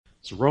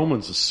It's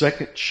Romans, the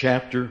second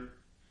chapter.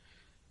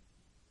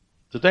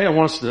 Today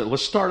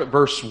let's start at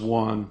verse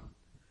 1.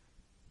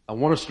 I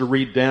want us to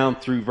read down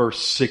through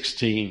verse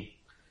 16.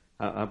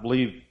 I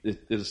believe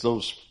it is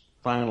those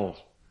final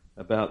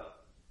about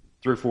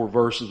 3 or 4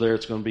 verses there.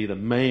 It's going to be the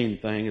main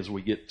thing as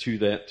we get to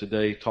that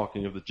today,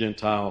 talking of the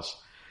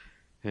Gentiles.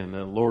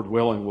 And Lord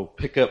willing, we'll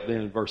pick up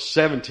then in verse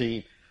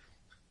 17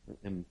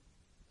 and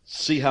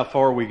see how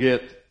far we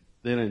get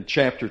then in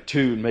chapter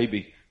 2 and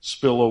maybe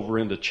spill over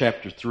into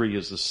chapter 3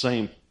 as the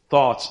same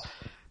thoughts.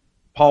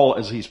 Paul,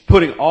 as he's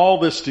putting all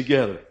this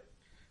together,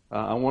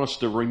 I want us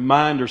to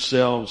remind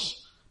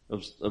ourselves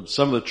of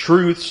some of the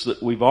truths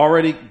that we've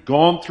already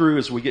gone through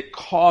as we get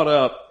caught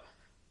up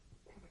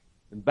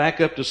and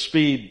back up to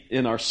speed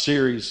in our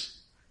series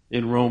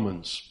in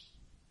Romans.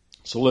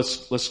 So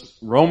let's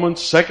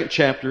Romans, second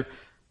chapter,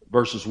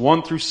 verses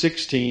 1 through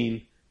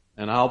 16,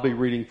 and I'll be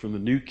reading from the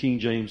New King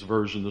James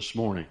Version this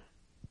morning.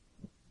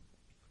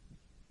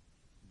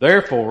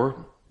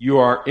 Therefore, you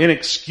are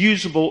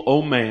inexcusable,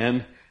 O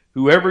man,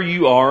 whoever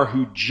you are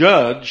who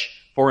judge,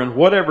 for in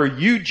whatever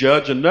you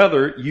judge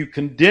another, you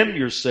condemn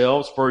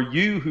yourselves, for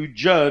you who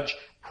judge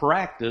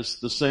practice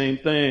the same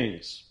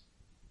things.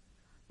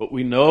 But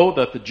we know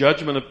that the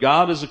judgment of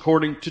God is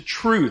according to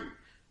truth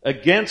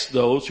against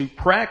those who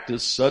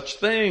practice such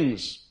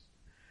things.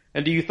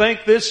 And do you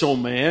think this, O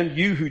man,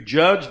 you who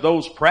judge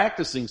those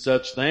practicing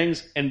such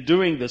things and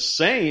doing the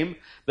same,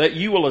 that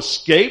you will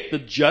escape the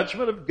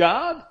judgment of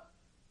God?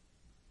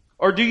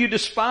 Or do you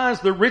despise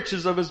the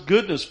riches of His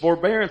goodness,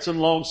 forbearance, and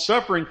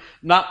long-suffering,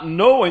 not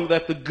knowing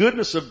that the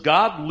goodness of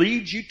God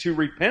leads you to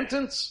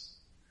repentance?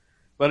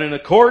 But in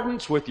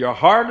accordance with your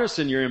hardness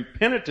and your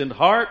impenitent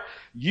heart,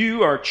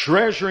 you are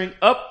treasuring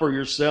up for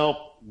yourself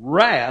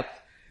wrath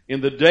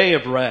in the day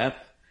of wrath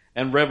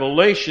and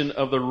revelation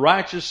of the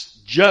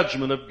righteous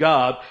judgment of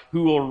God,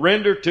 who will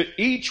render to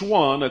each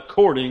one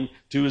according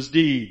to his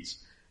deeds.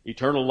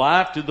 Eternal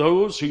life to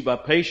those who by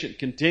patient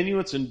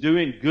continuance in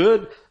doing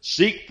good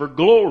seek for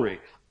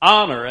glory,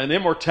 honor, and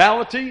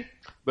immortality,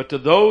 but to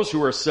those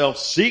who are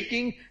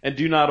self-seeking and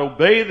do not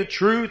obey the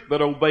truth,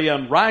 but obey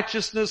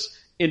unrighteousness,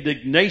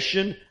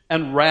 indignation,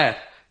 and wrath,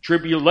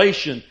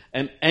 tribulation,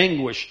 and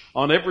anguish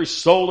on every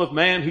soul of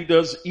man who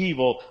does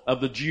evil, of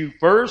the Jew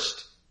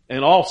first,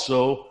 and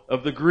also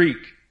of the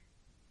Greek.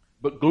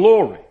 But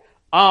glory,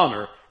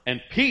 honor,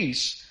 and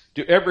peace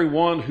to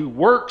everyone who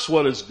works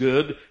what is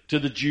good, to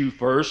the Jew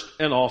first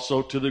and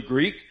also to the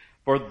Greek,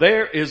 for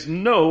there is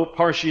no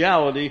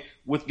partiality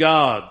with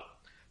God.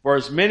 For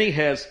as many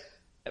as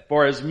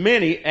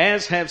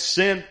have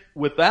sinned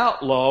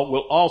without law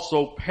will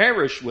also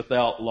perish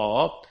without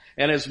law,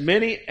 and as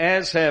many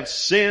as have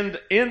sinned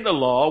in the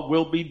law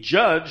will be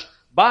judged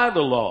by the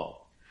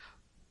law.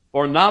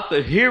 For not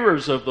the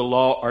hearers of the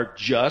law are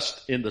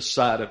just in the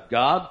sight of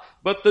God,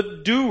 but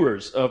the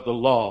doers of the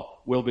law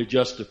will be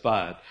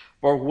justified.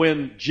 For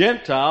when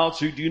Gentiles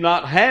who do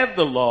not have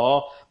the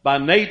law by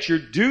nature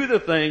do the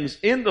things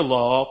in the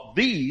law,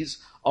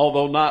 these,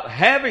 although not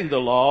having the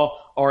law,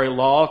 are a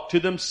law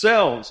to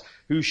themselves,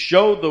 who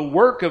show the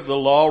work of the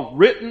law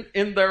written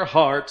in their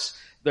hearts,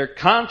 their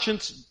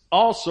conscience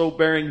also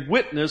bearing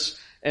witness,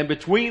 and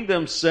between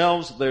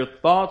themselves their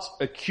thoughts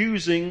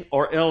accusing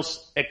or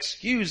else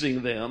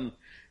excusing them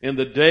in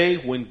the day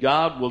when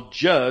God will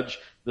judge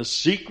the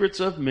secrets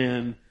of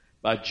men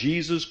by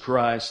Jesus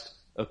Christ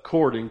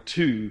according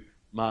to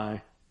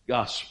my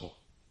gospel.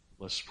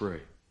 Let's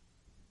pray.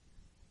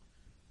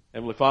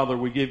 Heavenly Father,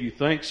 we give you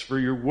thanks for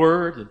your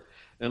word.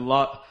 And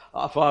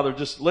Father,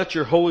 just let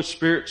your Holy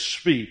Spirit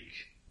speak.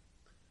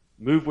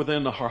 Move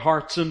within our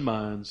hearts and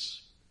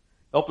minds.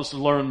 Help us to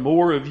learn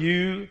more of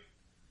you,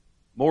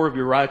 more of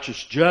your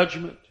righteous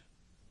judgment,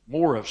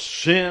 more of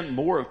sin,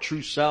 more of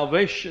true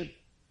salvation.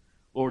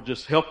 Lord,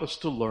 just help us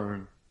to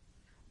learn.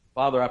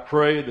 Father, I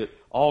pray that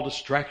all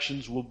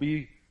distractions will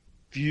be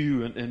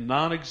few and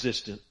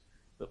non-existent.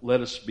 But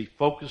let us be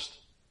focused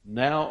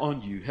now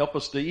on you. Help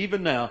us to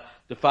even now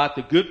to fight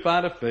the good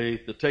fight of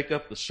faith, to take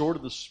up the sword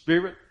of the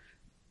Spirit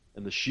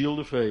and the shield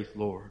of faith,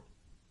 Lord.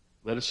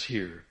 Let us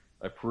hear.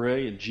 I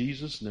pray in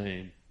Jesus'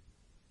 name.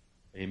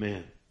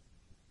 Amen.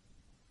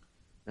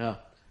 Now,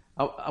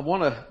 I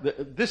want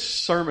to, this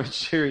sermon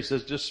series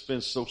has just been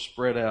so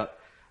spread out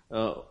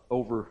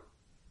over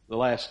the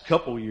last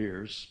couple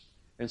years.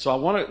 And so I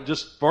want to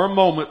just for a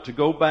moment to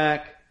go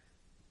back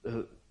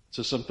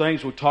to some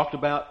things we talked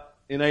about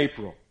in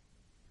April.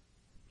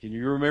 Can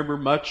you remember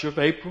much of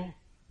April?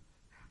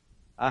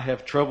 I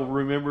have trouble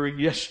remembering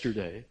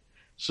yesterday.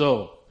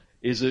 So,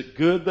 is it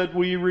good that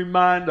we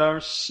remind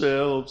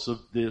ourselves of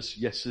this?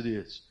 Yes, it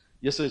is.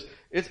 Yes, it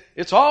is.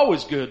 It's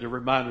always good to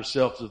remind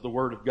ourselves of the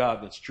Word of God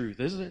and its truth,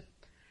 isn't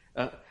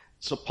it?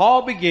 So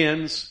Paul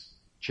begins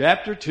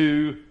chapter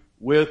 2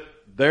 with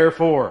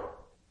therefore.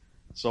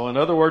 So in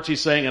other words,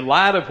 he's saying in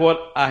light of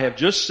what I have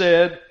just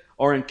said,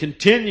 or in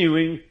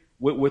continuing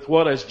with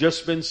what has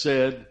just been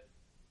said,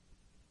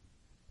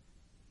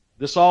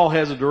 this all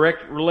has a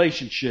direct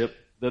relationship,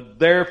 that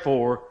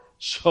therefore,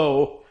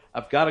 so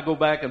I've got to go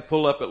back and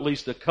pull up at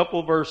least a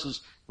couple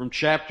verses from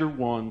chapter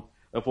 1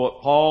 of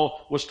what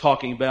Paul was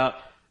talking about.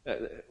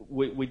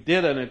 We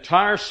did an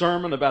entire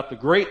sermon about the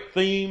great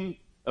theme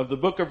of the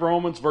book of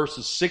Romans,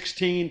 verses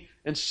 16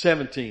 and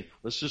 17.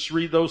 Let's just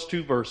read those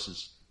two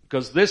verses,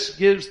 because this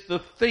gives the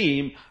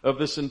theme of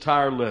this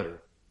entire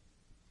letter.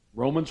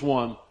 Romans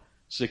 1,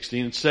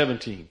 16 and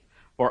 17.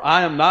 For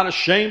I am not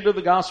ashamed of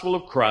the gospel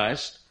of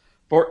Christ,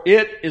 for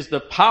it is the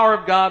power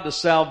of God to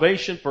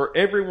salvation for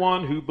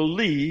everyone who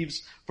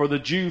believes, for the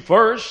Jew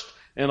first,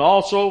 and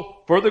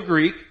also for the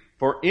Greek.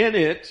 For in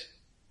it,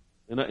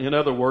 in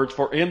other words,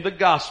 for in the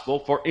gospel,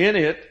 for in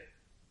it,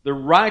 the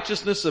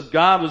righteousness of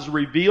God is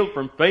revealed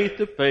from faith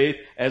to faith,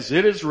 as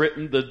it is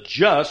written, the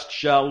just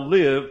shall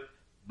live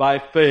by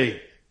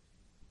faith.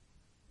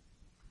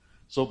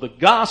 So the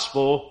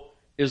gospel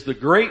is the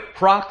great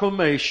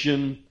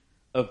proclamation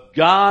of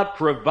God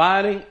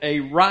providing a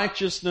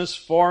righteousness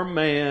for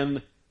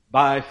man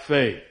by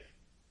faith.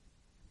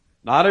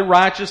 Not a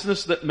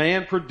righteousness that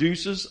man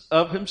produces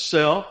of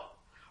himself,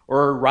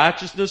 or a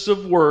righteousness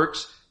of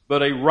works,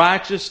 but a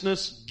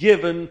righteousness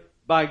given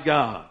by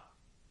God.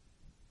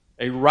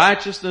 A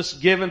righteousness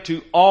given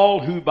to all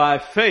who by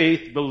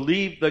faith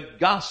believe the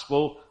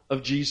gospel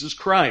of Jesus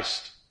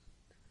Christ.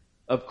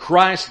 Of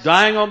Christ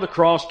dying on the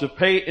cross to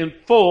pay in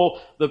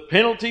full the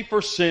penalty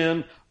for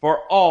sin for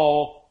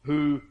all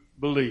who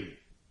believe.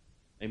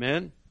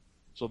 Amen?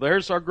 So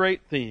there's our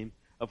great theme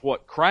of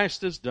what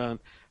Christ has done.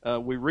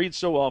 We read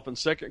so often,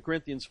 2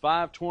 Corinthians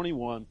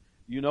 5:21.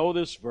 You know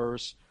this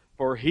verse.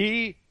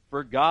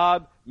 For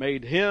God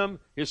made him,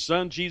 his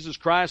son Jesus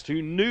Christ,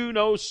 who knew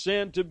no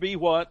sin, to be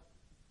what?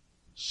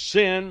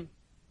 Sin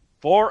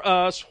for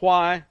us.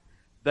 Why?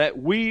 That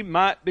we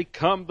might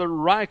become the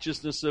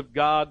righteousness of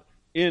God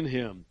in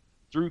him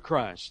through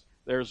Christ.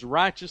 There's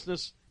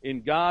righteousness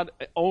in God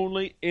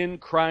only in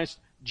Christ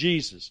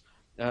Jesus.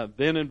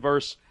 Then in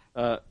verse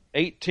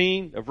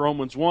 18 of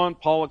Romans 1,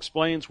 Paul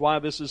explains why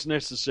this is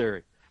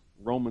necessary.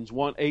 Romans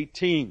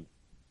 1:18.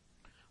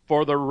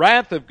 For the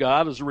wrath of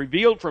God is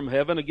revealed from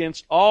heaven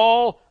against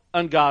all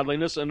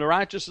ungodliness and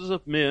unrighteousness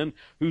of men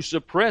who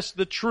suppress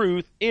the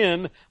truth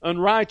in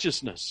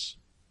unrighteousness.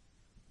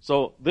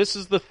 So this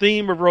is the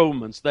theme of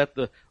Romans, that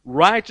the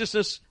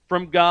righteousness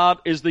from God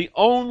is the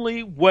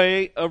only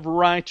way of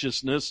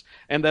righteousness,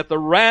 and that the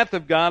wrath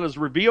of God is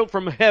revealed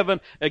from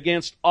heaven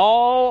against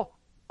all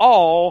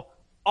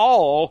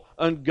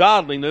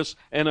ungodliness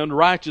and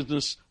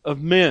unrighteousness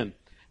of men.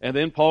 And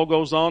then Paul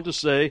goes on to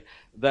say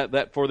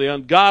that for the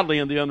ungodly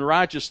and the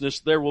unrighteousness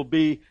there will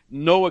be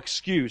no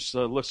excuse.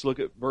 Let's look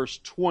at verse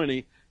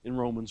 20 in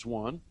Romans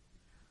 1.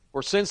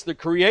 For since the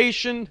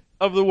creation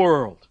of the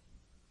world,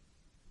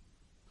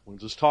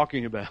 when's this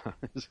talking about?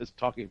 It's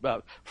talking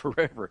about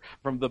forever.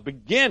 From the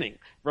beginning,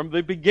 from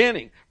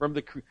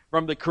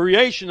the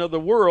creation of the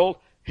world,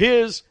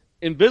 his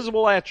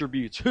invisible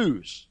attributes,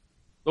 whose?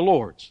 The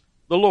Lord's.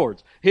 The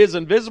Lord's. His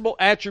invisible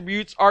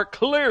attributes are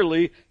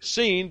clearly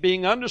seen,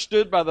 being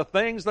understood by the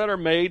things that are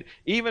made,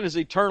 even his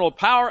eternal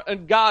power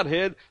and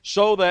Godhead,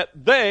 so that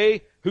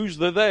they, who's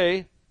the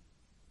they?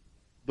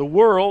 The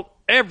world,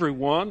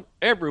 everyone,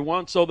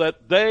 so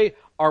that they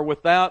are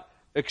without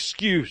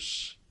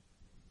excuse.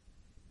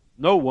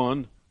 No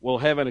one will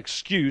have an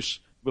excuse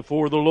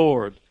before the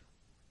Lord.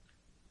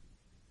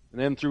 And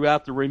then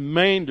throughout the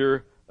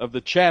remainder of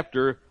the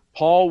chapter,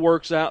 Paul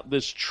works out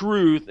this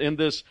truth in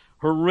this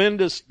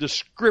horrendous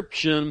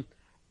description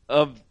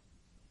of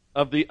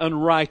the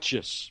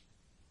unrighteous.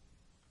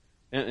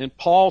 And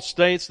Paul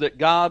states that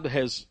God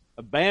has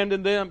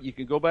abandoned them. You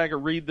can go back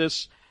and read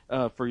this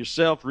for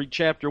yourself. Read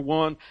chapter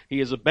 1. He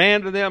has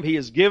abandoned them. He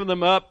has given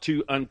them up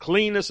to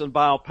uncleanness and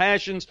vile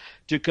passions,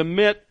 to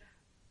commit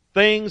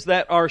things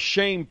that are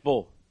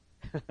shameful.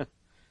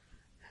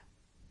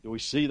 Do we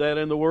see that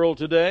in the world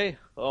today?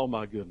 Oh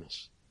my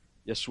goodness.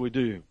 Yes, we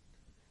do.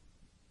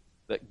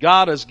 That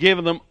God has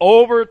given them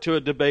over to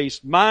a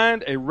debased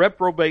mind, a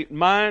reprobate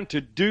mind,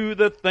 to do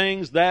the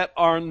things that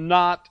are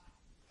not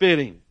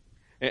fitting.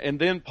 And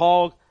then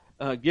Paul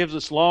gives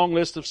us a long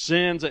list of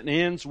sins and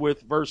ends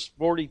with verse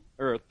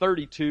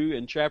 32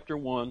 in chapter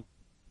 1.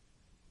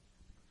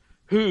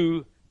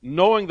 Who,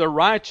 knowing the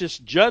righteous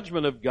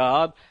judgment of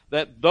God,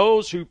 that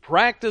those who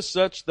practice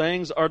such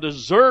things are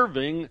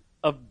deserving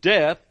of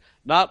death,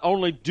 not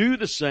only do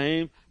the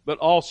same, but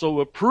also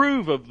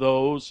approve of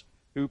those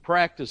who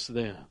practice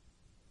them.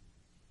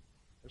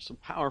 There's some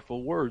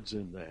powerful words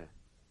in that.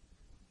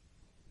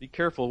 Be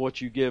careful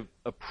what you give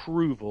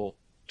approval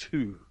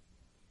to.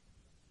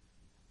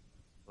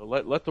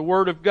 Let the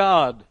Word of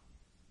God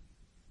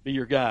be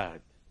your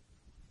guide.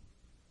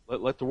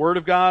 Let the Word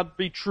of God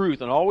be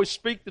truth, and always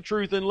speak the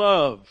truth in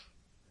love.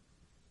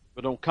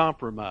 But don't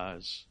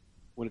compromise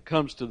when it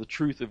comes to the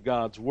truth of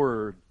God's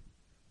Word.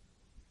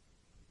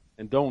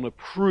 And don't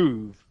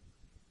approve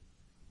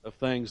of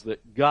things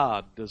that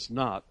God does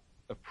not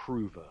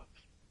approve of.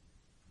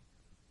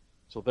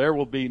 So there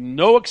will be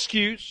no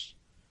excuse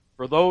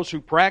for those who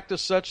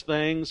practice such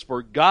things,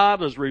 for God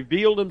has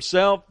revealed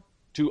himself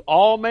to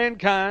all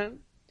mankind.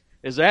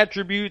 His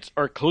attributes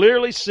are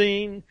clearly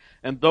seen,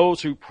 and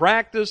those who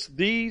practice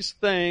these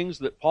things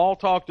that Paul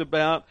talked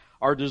about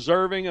are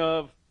deserving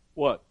of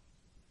what?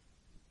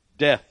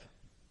 Death.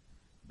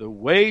 The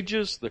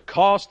wages, the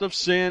cost of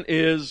sin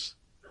is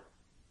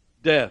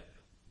death.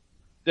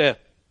 Death.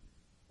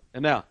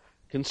 And now,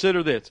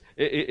 consider this.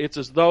 It's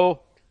as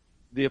though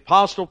the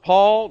Apostle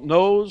Paul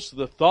knows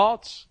the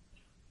thoughts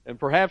and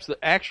perhaps the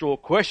actual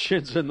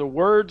questions and the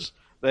words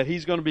that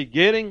he's going to be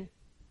getting,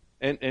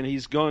 and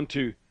he's going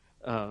to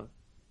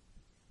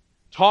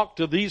talk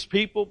to these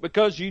people,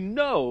 because you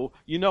know,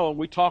 and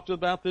we talked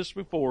about this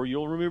before,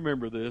 you'll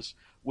remember this,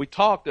 we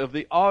talked of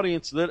the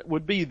audience that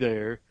would be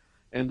there,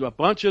 and a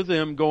bunch of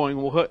them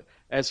going, well,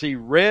 as he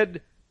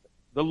read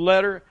the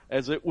letter,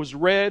 as it was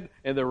read,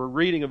 and they were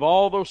reading of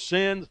all those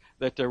sins,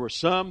 that there were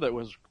some that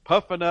was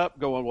puffing up,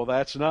 going, well,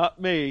 that's not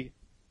me.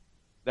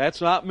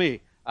 That's not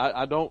me.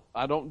 I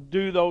don't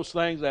do those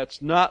things.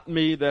 That's not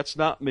me. That's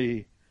not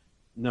me.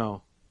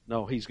 No,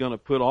 he's going to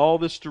put all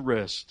this to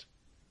rest.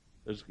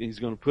 He's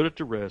going to put it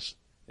to rest.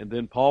 And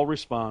then Paul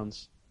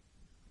responds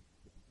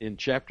in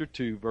chapter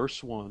 2,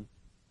 verse 1.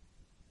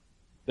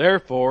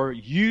 Therefore,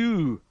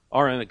 you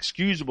are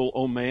inexcusable,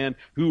 O man,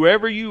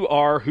 whoever you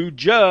are who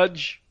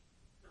judge.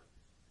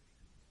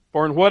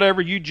 For in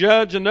whatever you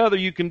judge another,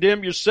 you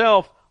condemn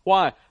yourself.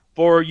 Why?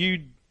 For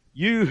you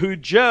who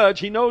judge,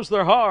 he knows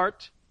their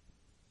heart,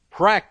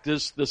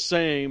 practice the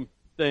same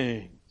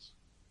things.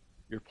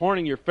 You're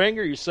pointing your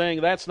finger, you're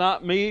saying, that's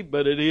not me,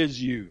 but it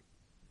is you.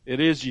 It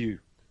is you.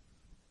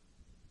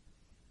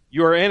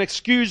 You are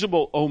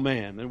inexcusable, O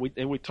man.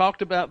 And we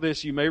talked about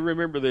this, you may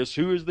remember this.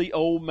 Who is the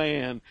old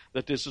man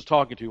that this is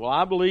talking to? Well,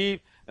 I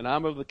believe, and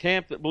I'm of the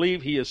camp that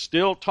believe, he is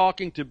still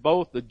talking to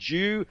both the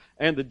Jew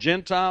and the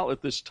Gentile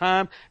at this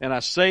time. And I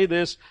say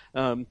this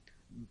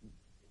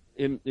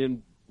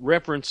in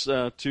reference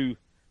to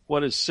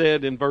what is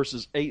said in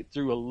verses 8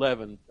 through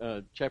 11,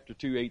 chapter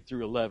 2, 8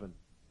 through 11.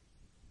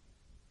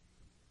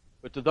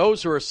 But to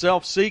those who are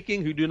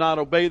self-seeking, who do not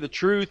obey the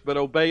truth, but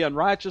obey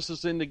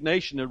unrighteousness,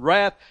 indignation, and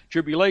wrath,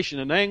 tribulation,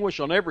 and anguish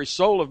on every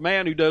soul of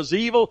man who does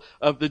evil,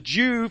 of the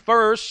Jew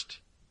first,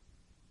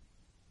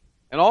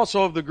 and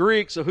also of the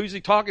Greek. So who's he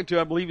talking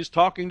to? I believe he's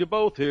talking to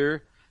both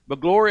here.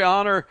 But glory,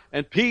 honor,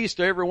 and peace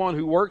to everyone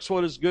who works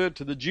what is good,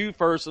 to the Jew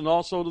first, and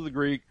also to the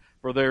Greek,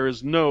 for there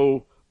is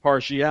no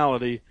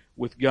partiality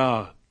with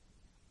God.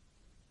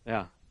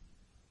 Now,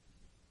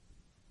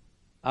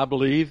 I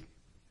believe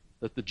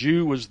that the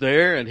Jew was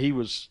there, and he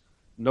was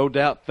no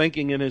doubt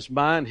thinking in his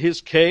mind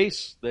his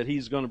case that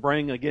he's going to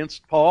bring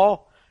against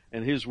Paul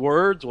and his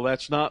words. Well,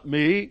 that's not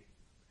me.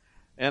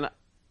 And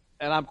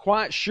I'm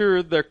quite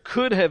sure there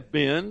could have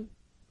been,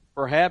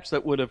 perhaps,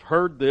 that would have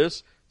heard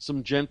this,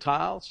 some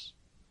Gentiles,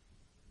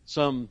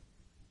 some,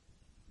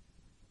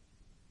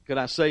 could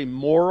I say,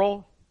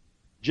 moral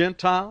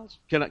Gentiles?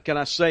 Can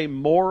I say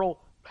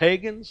moral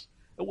pagans?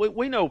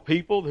 We know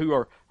people who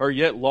are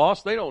yet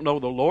lost. They don't know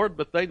the Lord,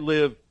 but they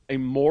live a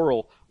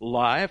moral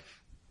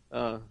life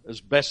as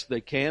best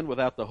they can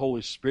without the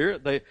Holy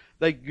Spirit.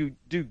 They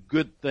do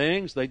good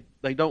things.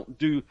 They don't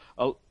do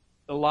a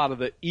lot of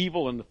the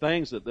evil and the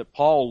things that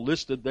Paul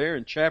listed there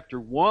in chapter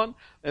 1.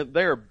 And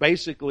they're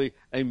basically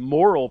a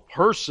moral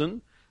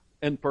person,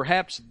 and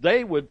perhaps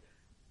they would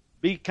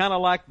be kind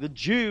of like the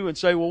Jew and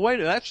say, well, wait a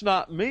minute, that's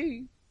not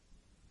me.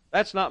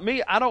 That's not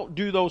me. I don't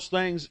do those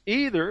things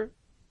either.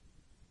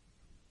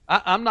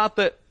 I'm not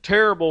that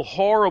terrible,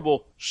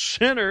 horrible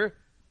sinner.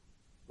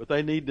 But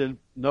they need to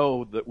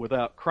know that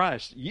without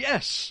Christ,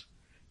 yes,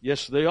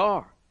 they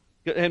are.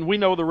 And we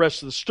know the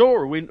rest of the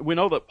story. We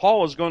know that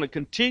Paul is going to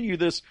continue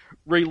this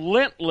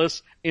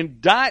relentless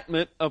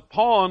indictment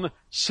upon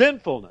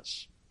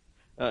sinfulness.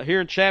 Here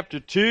in chapter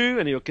 2,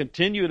 and he'll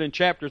continue it in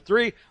chapter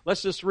 3.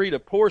 Let's just read a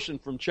portion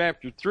from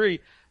chapter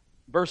 3,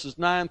 verses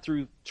 9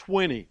 through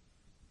 20.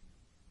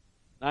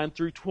 9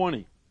 through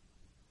 20.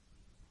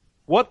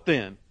 What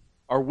then?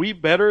 Are we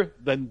better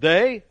than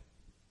they?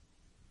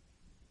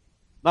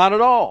 Not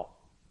at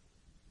all.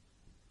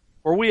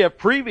 For we have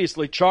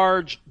previously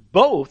charged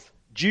both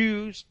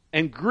Jews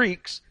and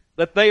Greeks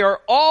that they are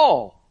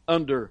all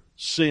under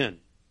sin.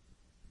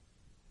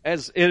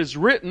 As it is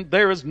written,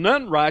 there is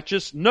none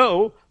righteous,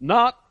 no,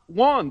 not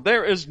one.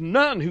 There is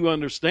none who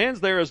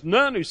understands. There is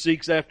none who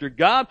seeks after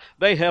God.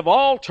 They have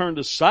all turned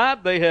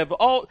aside. They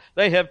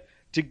have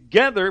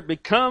together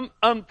become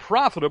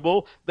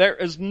unprofitable. There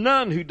is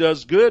none who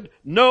does good,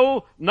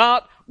 no,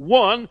 not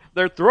one.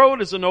 Their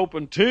throat is an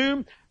open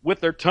tomb. With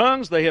their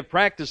tongues they have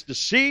practiced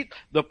deceit.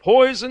 The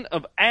poison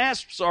of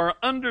asps are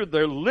under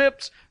their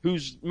lips,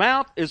 whose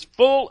mouth is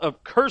full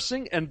of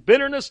cursing and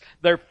bitterness.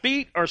 Their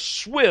feet are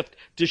swift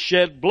to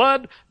shed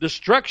blood.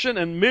 Destruction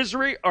and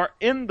misery are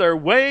in their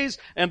ways,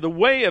 and the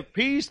way of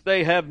peace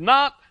they have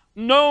not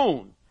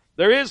known.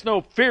 There is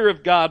no fear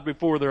of God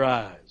before their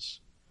eyes.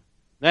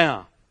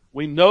 Now,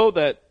 we know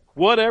that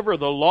whatever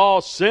the law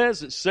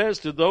says, it says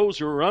to those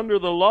who are under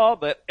the law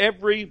that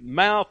every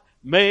mouth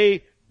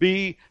may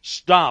be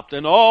stopped,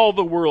 and all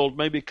the world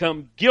may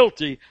become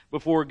guilty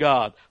before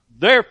God.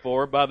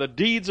 Therefore, by the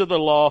deeds of the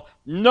law,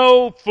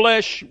 no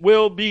flesh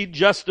will be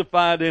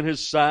justified in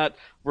his sight,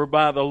 for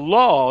by the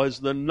law is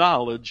the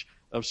knowledge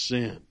of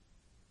sin.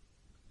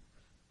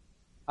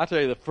 I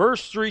tell you, the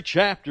first 3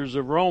 chapters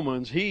of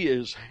Romans, he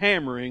is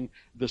hammering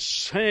the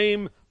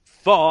same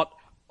thought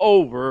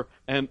over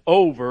and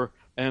over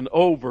and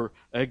over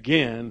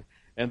again.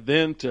 And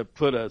then to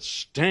put a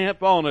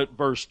stamp on it,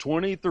 verse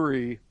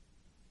 23,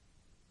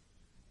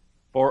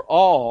 for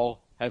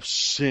all have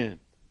sinned.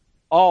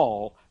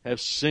 All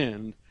have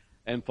sinned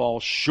and fall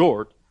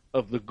short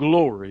of the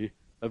glory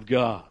of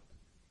God.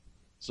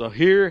 So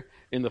here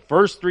in the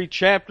first 3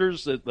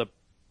 chapters, the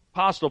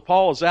Apostle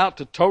Paul is out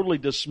to totally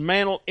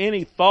dismantle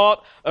any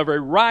thought of a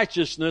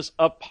righteousness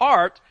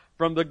apart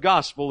from the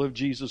gospel of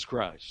Jesus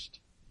Christ.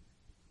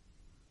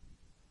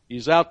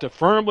 He's out to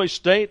firmly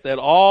state that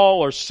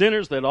all are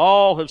sinners, that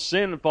all have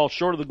sinned and fall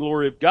short of the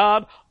glory of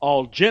God,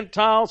 all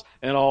Gentiles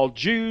and all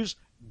Jews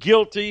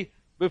guilty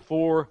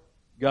before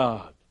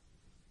God.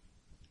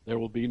 There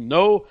will be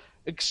no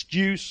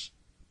excuse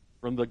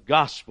from the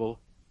gospel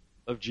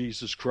of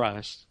Jesus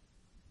Christ.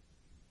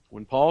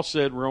 When Paul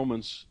said,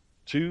 Romans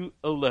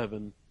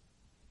 2:11,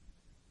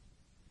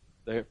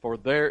 therefore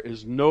there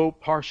is no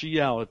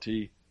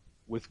partiality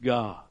with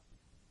God.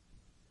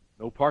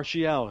 No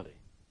partiality.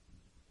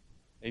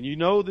 And you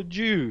know the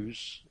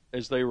Jews,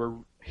 as they were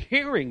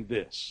hearing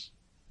this,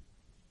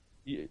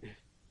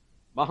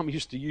 Mom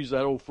used to use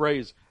that old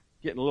phrase,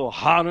 getting a little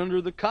hot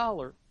under the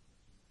collar.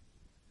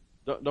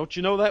 Don't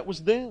you know that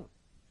was them?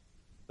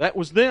 That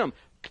was them.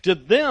 To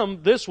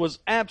them, this was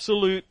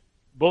absolute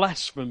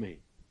blasphemy.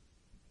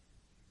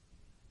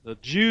 The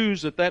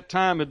Jews at that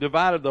time had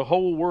divided the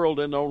whole world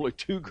into only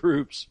 2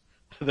 groups,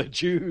 the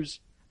Jews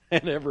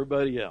and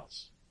everybody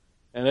else.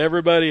 And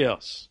everybody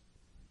else.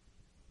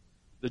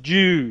 The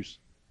Jews,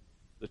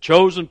 the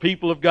chosen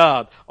people of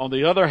God. On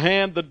the other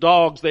hand, the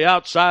dogs, the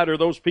outsider,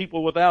 those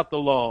people without the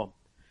law.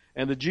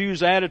 And the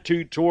Jews'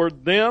 attitude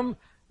toward them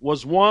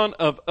was one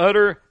of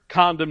utter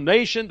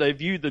condemnation. They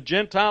viewed the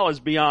Gentile as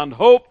beyond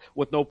hope,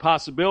 with no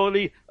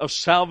possibility of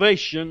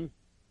salvation.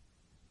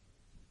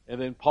 And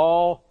then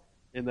Paul,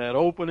 in that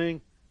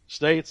opening,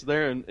 states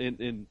there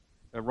in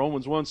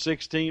Romans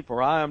 1:16,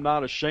 for I am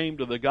not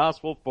ashamed of the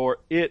gospel, for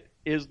it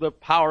is the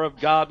power of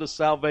God to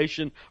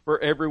salvation for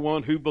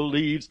everyone who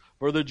believes,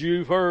 for the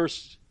Jew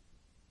first,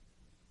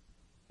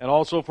 and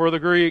also for the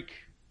Greek.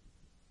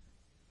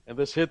 And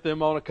this hit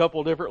them on a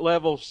couple different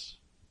levels.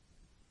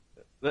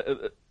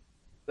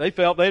 They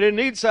felt they didn't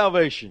need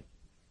salvation.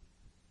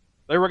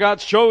 They were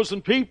God's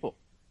chosen people.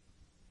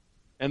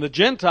 And the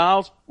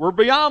Gentiles were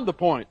beyond the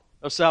point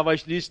of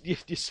salvation. Do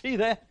you see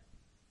that?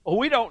 Well,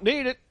 we don't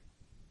need it.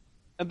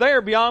 And they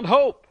are beyond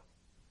hope.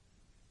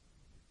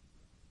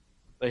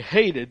 They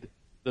hated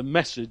the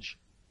message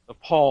of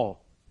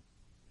Paul.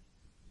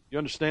 You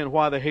understand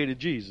why they hated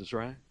Jesus,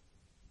 right?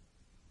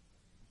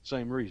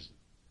 Same reason.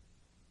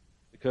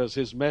 Because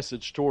his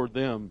message toward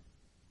them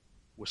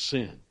was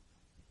sin.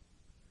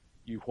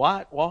 You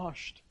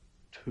whitewashed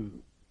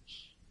tombs.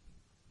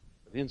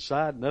 But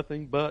inside,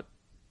 nothing but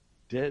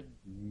dead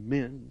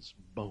men's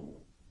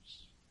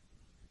bones.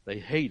 They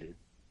hated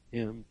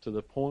him to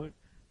the point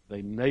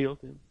they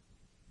nailed him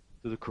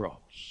to the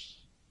cross.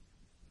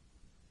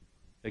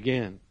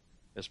 Again,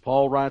 as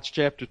Paul writes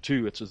chapter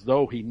 2, it's as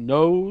though he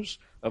knows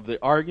of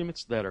the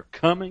arguments that are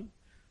coming,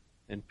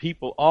 and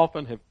people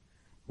often have,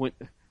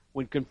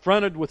 when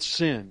confronted with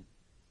sin,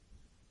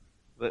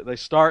 they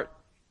start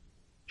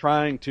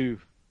trying to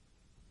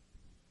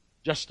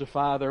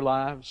justify their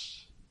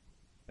lives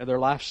and their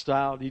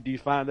lifestyle. Do you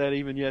find that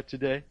even yet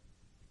today?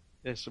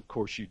 Yes, of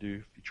course you do.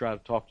 If you try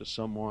to talk to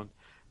someone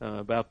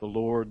about the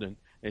Lord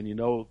and you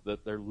know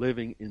that they're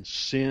living in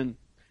sin,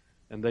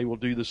 and they will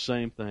do the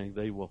same thing.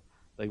 They will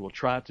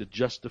try to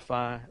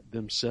justify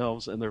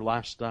themselves and their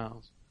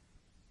lifestyles.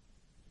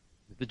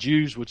 The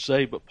Jews would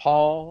say, but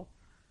Paul,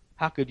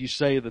 how could you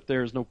say that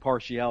there is no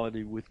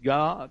partiality with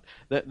God?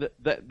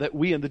 That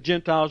we and the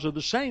Gentiles are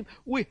the same?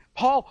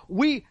 Paul,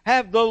 we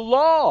have the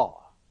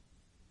law.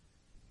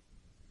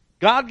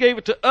 God gave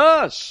it to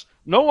us.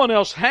 No one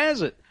else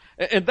has it.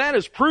 And that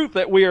is proof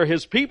that we are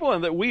His people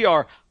and that we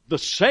are the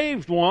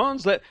saved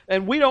ones,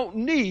 and we don't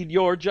need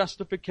your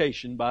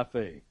justification by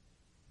faith.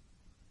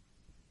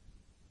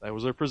 That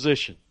was their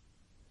position.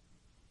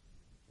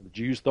 The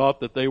Jews thought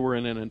that they were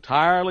in an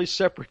entirely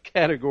separate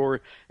category,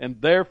 and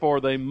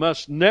therefore they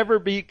must never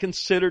be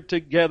considered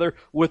together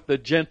with the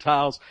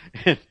Gentiles.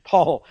 And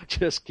Paul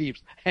just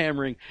keeps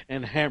hammering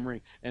and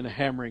hammering and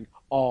hammering.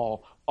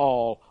 All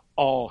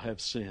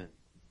have sinned.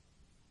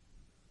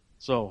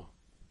 So,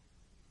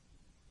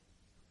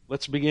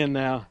 let's begin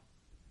now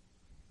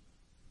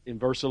in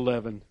verse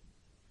 11,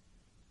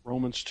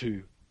 Romans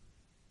 2.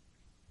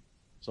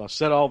 So I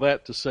said all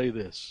that to say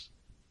this.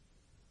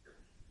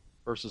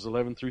 Verses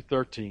 11 through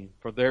 13.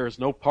 For there is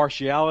no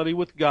partiality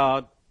with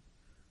God,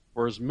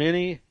 for as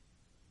many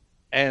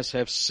as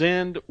have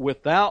sinned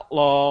without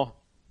law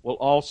will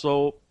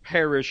also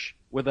perish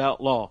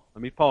without law.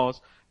 Let me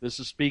pause. This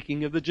is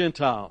speaking of the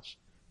Gentiles.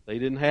 They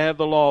didn't have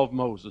the law of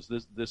Moses.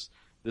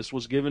 This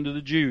was given to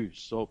the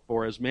Jews. So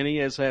for as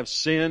many as have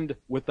sinned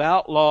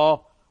without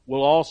law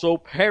will also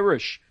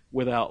perish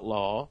without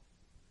law.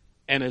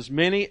 And as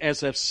many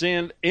as have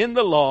sinned in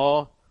the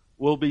law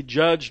will be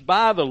judged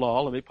by the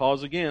law. Let me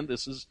pause again.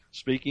 This is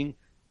speaking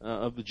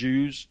of the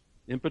Jews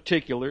in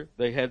particular.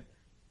 The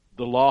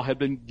law had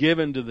been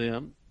given to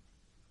them.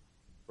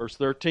 Verse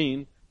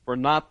 13, for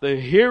not the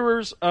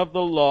hearers of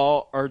the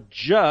law are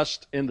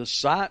just in the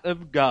sight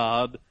of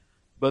God,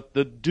 but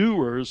the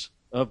doers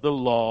of the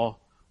law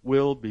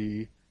will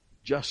be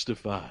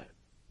justified.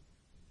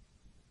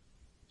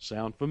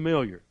 Sound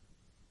familiar?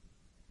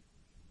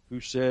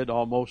 Who said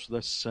almost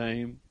the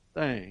same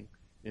thing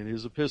in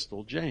his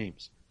epistle,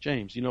 James.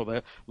 James, you know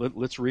that.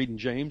 Let's read in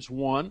James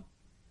 1,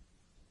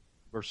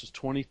 verses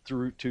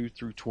 22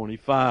 through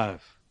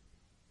 25.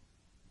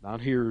 Not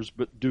hearers,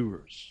 but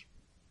doers.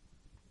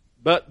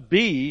 But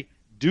be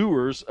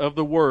doers of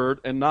the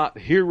word, and not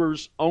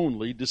hearers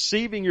only,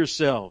 deceiving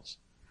yourselves.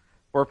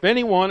 For if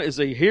anyone is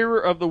a hearer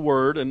of the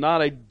word, and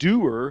not a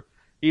doer,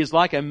 he is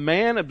like a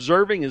man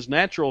observing his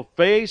natural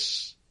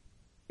face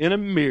in a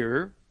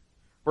mirror.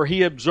 For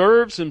he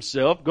observes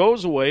himself,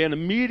 goes away, and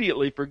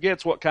immediately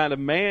forgets what kind of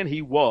man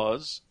he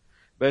was.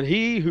 But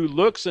he who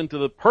looks into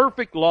the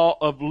perfect law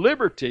of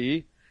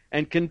liberty,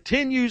 and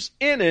continues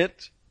in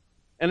it,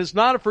 and is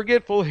not a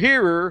forgetful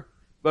hearer,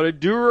 but a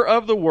doer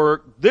of the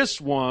work, this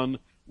one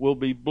will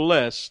be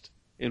blessed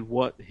in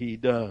what he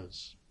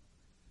does.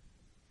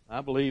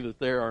 I believe that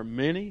there are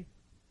many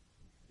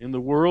in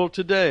the world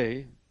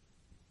today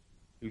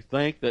who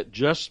think that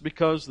just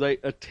because they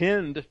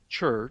attend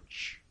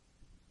church,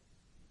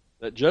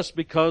 that just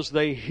because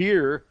they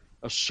hear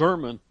a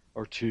sermon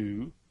or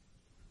two,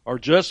 or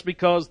just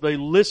because they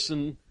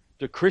listen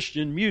to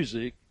Christian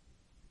music,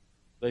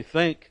 they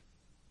think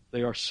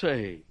they are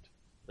saved.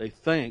 They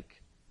think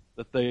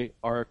that they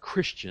are a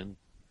Christian,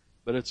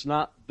 but it's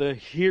not the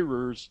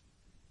hearers,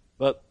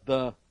 but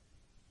the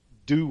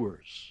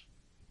doers.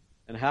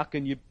 And how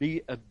can you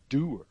be a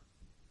doer?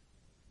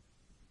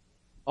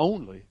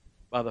 Only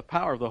by the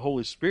power of the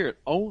Holy Spirit,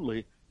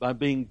 only by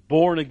being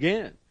born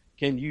again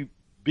can you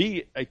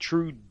be a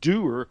true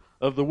doer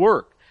of the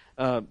work.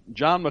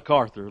 John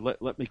MacArthur,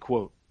 let me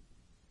quote.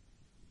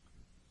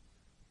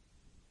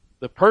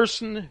 The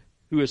person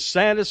who is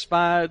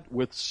satisfied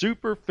with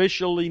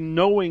superficially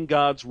knowing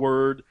God's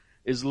Word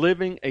is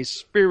living a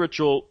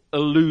spiritual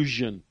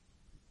illusion.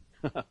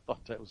 I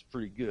thought that was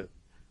pretty good.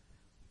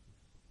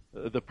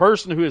 The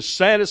person who is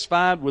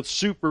satisfied with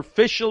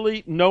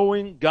superficially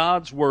knowing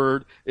God's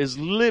Word is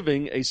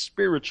living a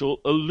spiritual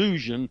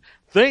illusion,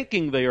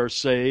 thinking they are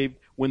saved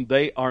when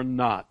they are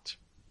not.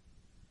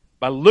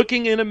 By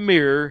looking in a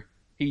mirror,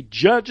 he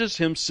judges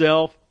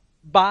himself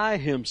by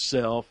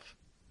himself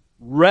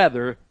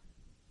rather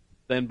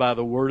than by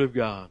the Word of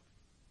God.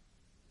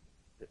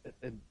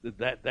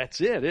 That's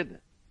it, isn't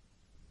it?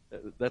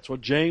 That's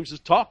what James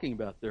is talking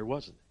about there,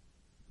 wasn't it?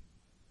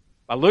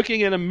 By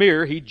looking in a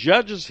mirror, he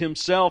judges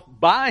himself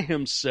by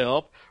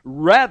himself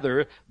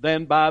rather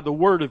than by the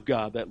Word of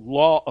God, that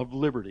law of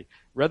liberty,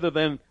 rather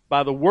than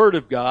by the Word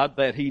of God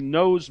that he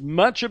knows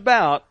much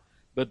about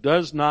but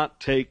does not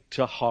take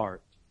to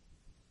heart.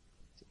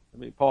 Let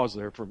me pause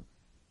there.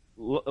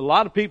 A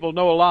lot of people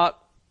know a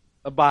lot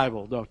of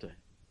Bible, don't they?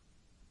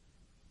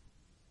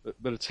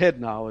 But it's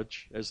head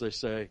knowledge, as they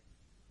say.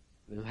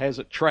 It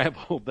hasn't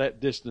traveled that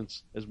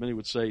distance, as many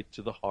would say,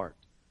 to the heart.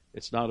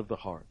 It's not of the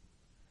heart.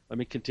 Let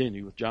me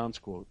continue with John's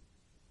quote.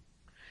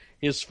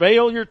 His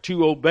failure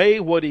to obey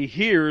what he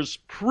hears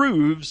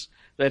proves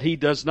that he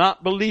does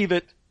not believe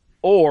it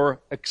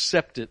or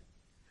accept it.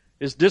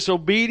 His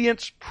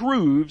disobedience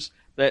proves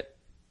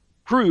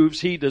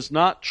he does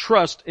not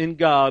trust in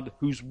God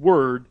whose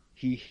word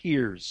he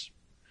hears.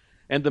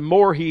 And the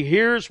more he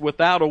hears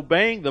without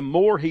obeying, the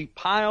more he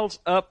piles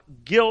up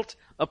guilt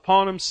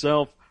upon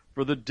himself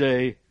for the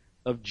day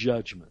of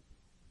judgment.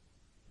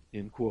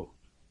 End quote.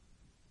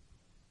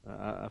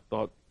 I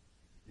thought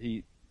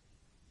he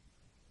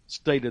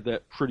stated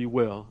that pretty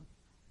well.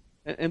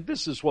 And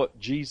this is what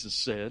Jesus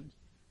said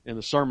in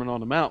the Sermon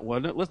on the Mount,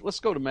 wasn't it? Let's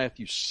go to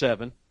Matthew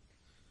 7,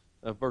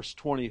 verse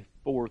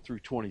 24 through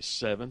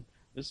 27.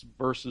 This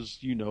verses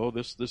you know.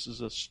 This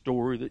is a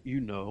story that you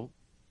know.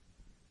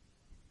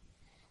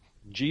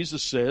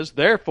 Jesus says,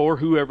 therefore,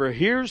 whoever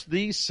hears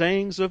these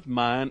sayings of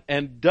mine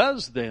and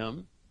does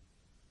them.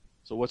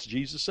 So what's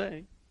Jesus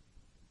saying?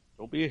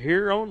 Don't be a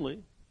hearer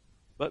only,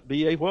 but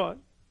be a what?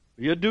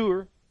 Be a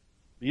doer.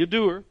 Be a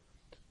doer.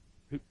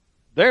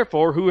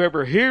 Therefore,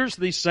 whoever hears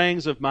these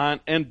sayings of mine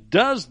and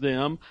does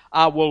them,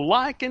 I will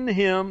liken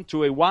him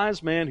to a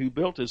wise man who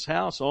built his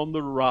house on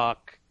the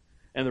rock.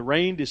 And the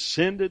rain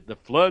descended, the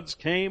floods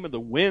came, and the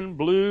wind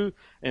blew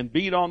and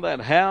beat on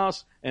that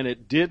house, and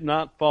it did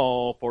not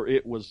fall, for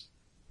it was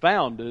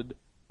founded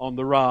on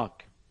the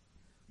rock.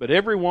 But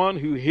everyone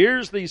who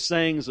hears these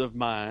sayings of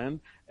mine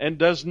and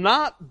does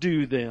not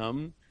do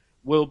them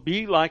will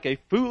be like a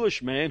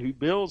foolish man who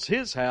builds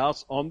his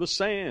house on the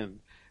sand.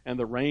 And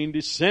the rain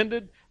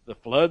descended, the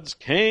floods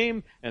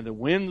came, and the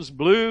winds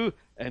blew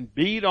and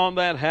beat on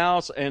that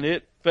house, and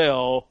it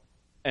fell,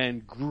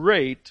 and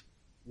great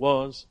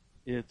was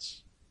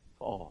its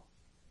fall.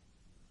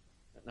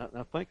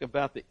 Now think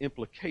about the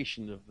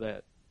implication of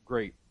that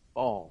great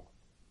fall.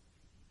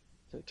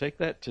 Take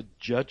that to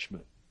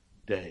judgment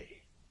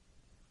day.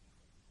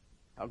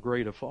 How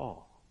great a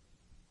fall.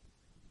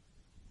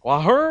 Well,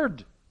 I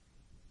heard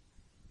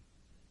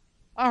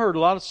a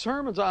lot of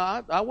sermons.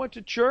 I went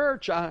to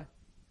church. I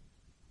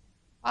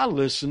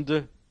listened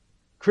to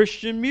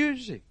Christian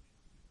music.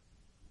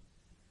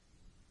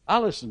 I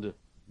listened to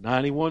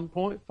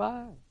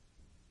 91.5.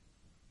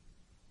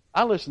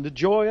 I listened to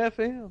Joy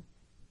FM.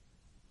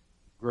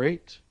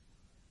 Great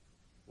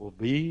will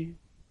be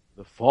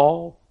the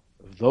fall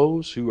of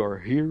those who are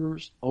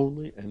hearers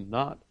only and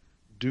not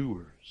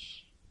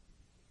doers.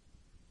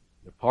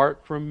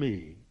 Depart from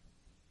me,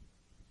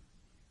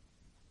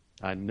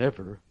 I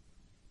never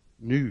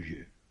knew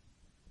you.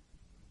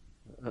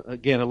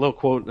 Again,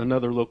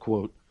 another little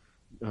quote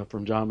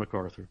from John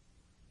MacArthur.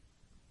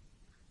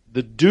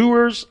 The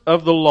doers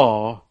of the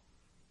law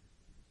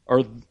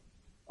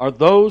are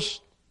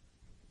those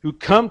who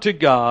come to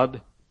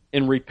God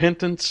in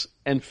repentance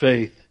and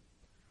faith,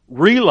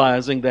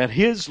 realizing that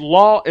His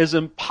law is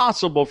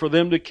impossible for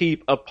them to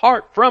keep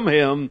apart from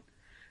Him,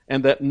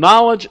 and that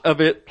knowledge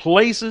of it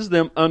places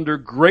them under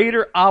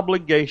greater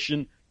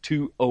obligation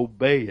to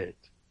obey it.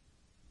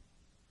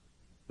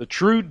 The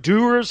true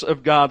doers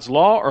of God's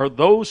law are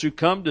those who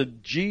come to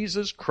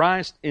Jesus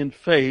Christ in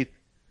faith,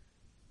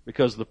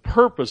 because the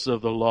purpose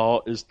of the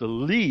law is to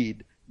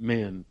lead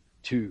men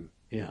to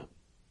Him.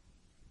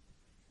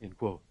 End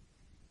quote.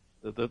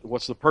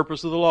 What's the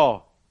purpose of the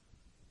law?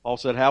 Paul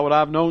said, how would I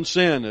have known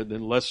sin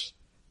unless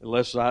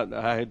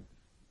I had,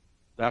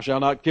 thou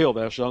shalt not kill,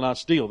 thou shalt not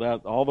steal,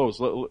 all those.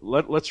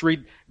 Let's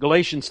read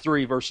Galatians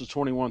 3, verses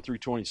 21 through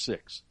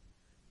 26.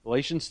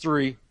 Galatians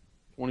 3,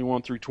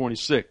 21 through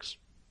 26.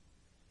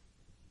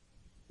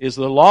 Is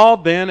the law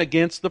then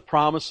against the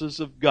promises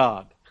of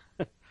God?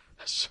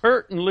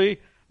 Certainly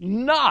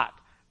not!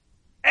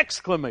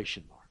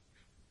 Exclamation mark.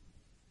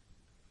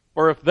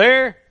 For if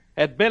there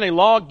had been a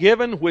law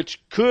given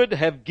which could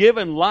have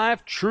given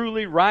life,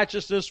 truly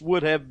righteousness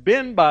would have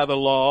been by the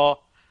law,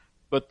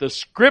 but the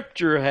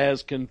Scripture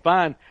has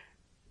confined.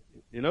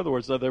 In other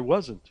words, there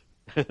wasn't.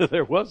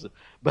 There wasn't.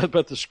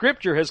 But the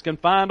Scripture has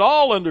confined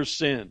all under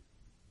sin.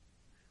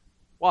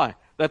 Why?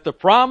 That the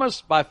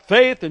promise by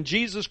faith in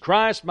Jesus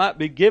Christ might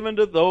be given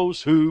to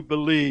those who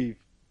believe.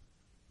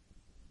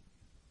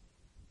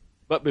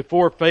 But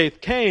before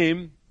faith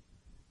came,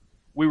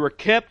 we were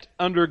kept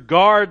under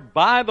guard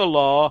by the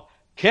law,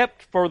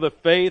 kept for the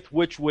faith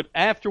which would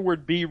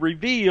afterward be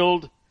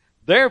revealed.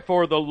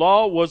 Therefore the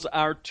law was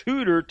our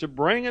tutor to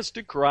bring us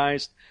to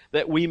Christ,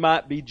 that we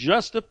might be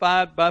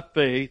justified by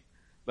faith.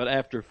 But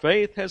after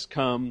faith has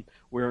come,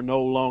 we are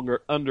no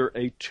longer under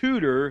a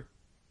tutor,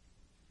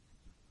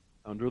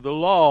 under the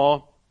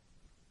law,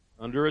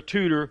 under a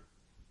tutor,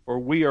 for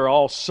we are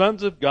all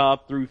sons of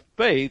God through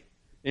faith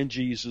in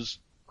Jesus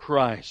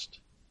Christ.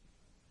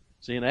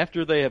 See, and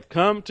after they have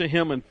come to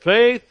Him in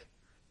faith,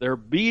 their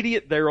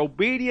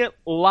obedient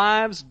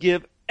lives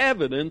give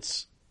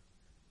evidence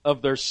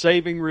of their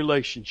saving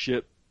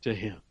relationship to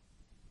Him.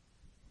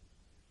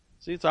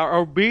 See, it's our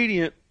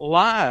obedient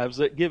lives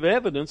that give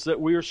evidence that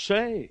we are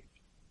saved,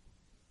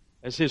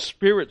 as His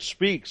Spirit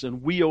speaks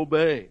and we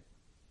obey.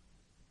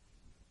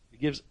 It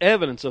gives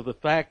evidence of the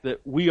fact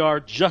that we are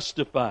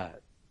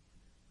justified.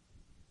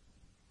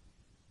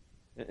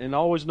 And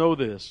always know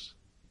this,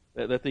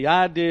 that the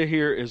idea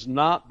here is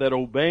not that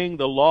obeying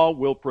the law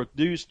will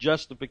produce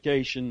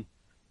justification,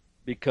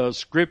 because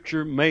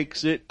Scripture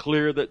makes it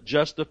clear that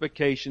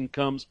justification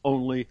comes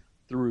only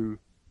through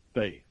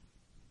faith.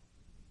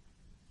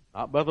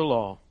 Not by the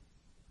law,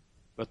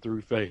 but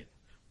through faith.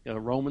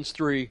 Romans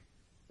 3,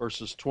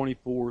 verses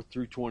 24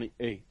 through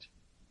 28.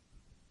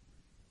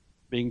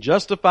 Being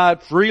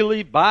justified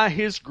freely by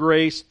His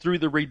grace through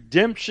the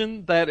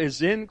redemption that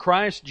is in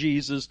Christ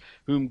Jesus,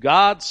 whom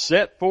God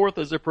set forth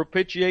as a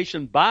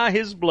propitiation by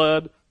His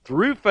blood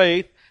through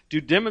faith to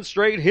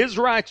demonstrate His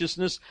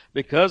righteousness,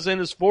 because in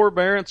His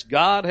forbearance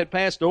God had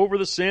passed over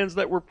the sins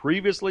that were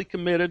previously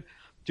committed,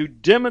 to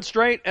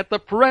demonstrate at the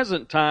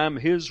present time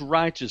His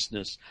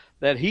righteousness,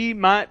 that He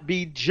might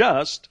be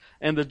just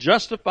and the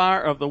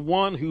justifier of the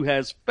one who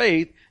has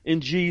faith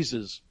in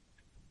Jesus.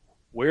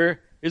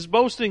 Where is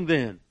boasting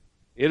then?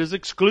 It is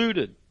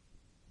excluded.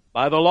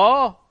 By the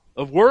law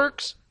of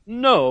works?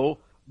 No,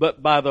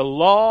 but by the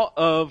law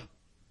of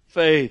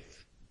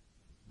faith.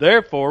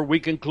 Therefore, we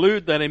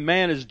conclude that a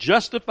man is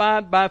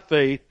justified by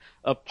faith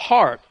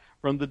apart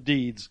from the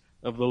deeds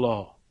of the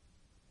law.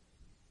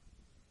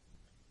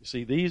 You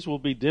see, these will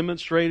be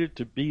demonstrated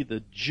to be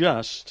the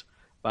just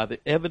by the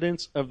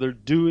evidence of their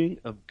doing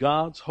of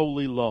God's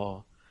holy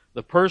law.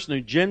 The person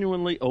who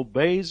genuinely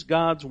obeys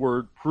God's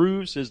word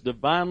proves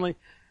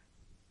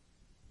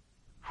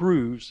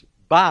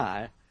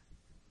by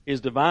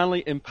his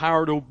divinely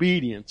empowered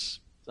obedience.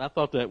 I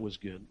thought that was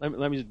good.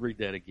 Let me read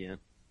that again.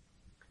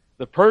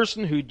 The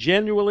person who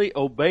genuinely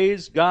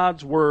obeys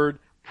God's word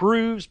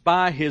proves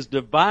by his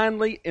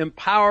divinely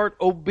empowered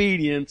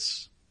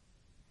obedience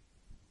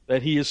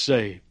that he is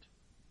saved,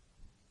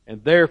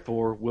 and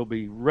therefore will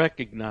be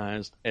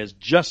recognized as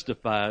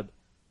justified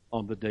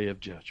on the day of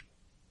judgment.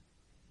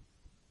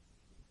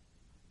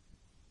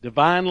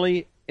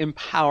 Divinely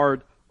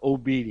Spirit-empowered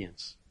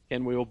obedience.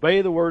 Can we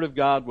obey the Word of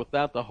God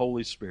without the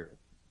Holy Spirit?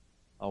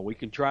 Oh, we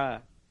can try,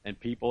 and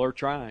people are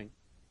trying.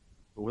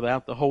 But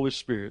without the Holy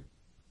Spirit,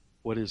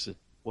 what is it?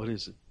 What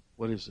is it?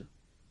 What is it?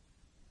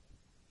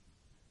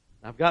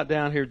 I've got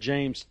down here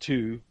James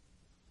 2.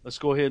 Let's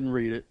go ahead and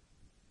read it.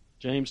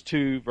 James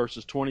 2,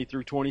 verses 20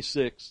 through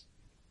 26.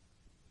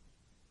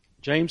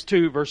 James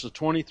 2, verses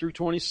 20 through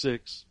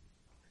 26.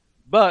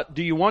 But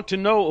do you want to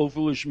know, O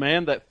foolish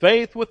man, that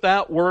faith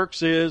without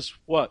works is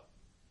what?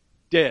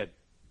 Dead.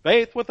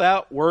 Faith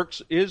without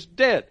works is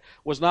dead.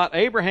 Was not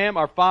Abraham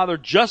our father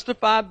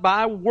justified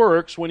by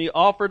works when he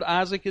offered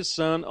Isaac his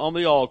son on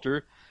the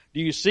altar? Do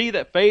you see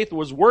that faith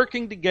was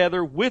working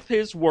together with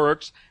his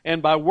works,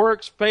 and by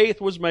works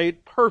faith was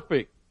made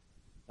perfect?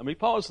 Let me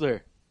pause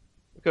there.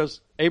 Because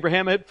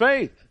Abraham had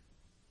faith.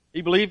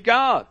 He believed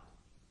God.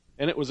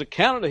 And it was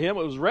accounted to him,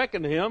 it was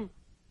reckoned to him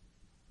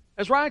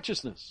as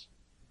righteousness.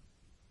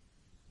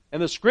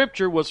 And the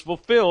scripture was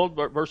fulfilled,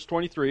 verse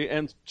 23,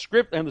 and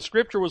the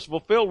scripture was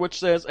fulfilled which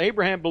says,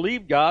 Abraham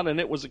believed God, and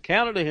it was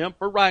accounted to him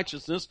for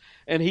righteousness,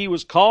 and he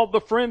was called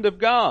the friend of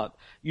God.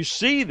 You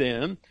see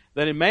then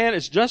that a man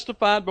is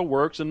justified by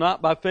works and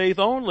not by faith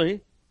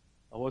only.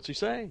 Well, what's he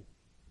saying?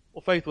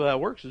 Well, faith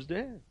without works is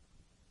dead.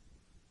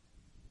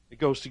 It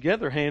goes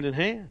together hand in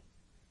hand.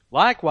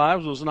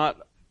 Likewise, was not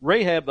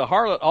Rahab the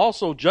harlot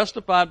also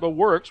justified by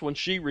works when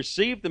she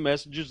received the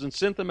messages and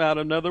sent them out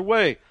another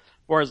way?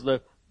 For as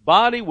the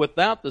body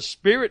without the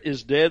Spirit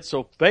is dead,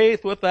 so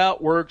faith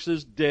without works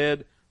is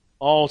dead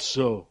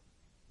also.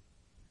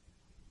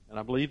 And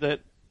I believe that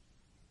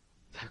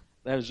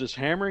is just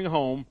hammering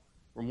home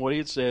from what he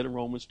had said in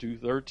Romans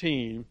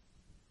 2:13.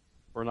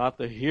 For not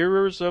the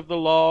hearers of the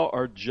law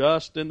are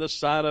just in the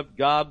sight of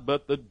God,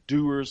 but the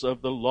doers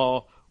of the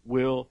law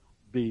will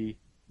be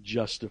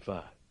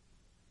justified.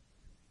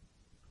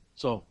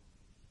 So,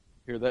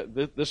 here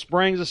this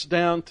brings us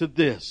down to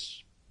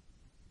this.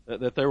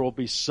 That there will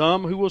be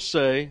some who will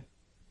say,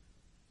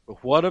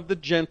 but what of the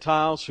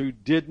Gentiles who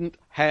didn't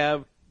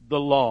have the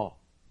law?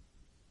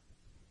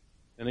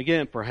 And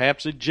again,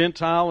 perhaps a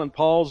Gentile in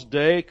Paul's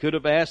day could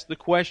have asked the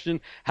question,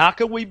 how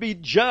can we be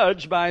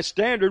judged by a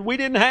standard we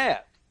didn't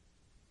have?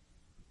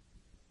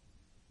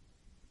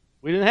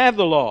 We didn't have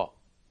the law.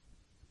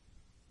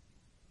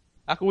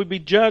 How can we be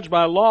judged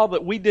by a law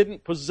that we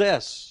didn't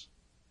possess?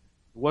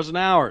 It wasn't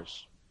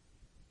ours.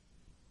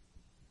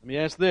 Let me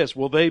ask this.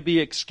 Will they be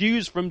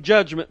excused from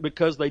judgment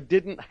because they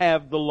didn't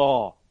have the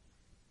law?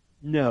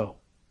 No.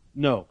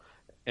 No.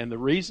 And the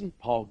reason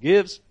Paul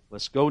gives,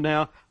 let's go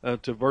now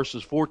to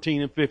verses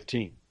 14 and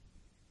 15.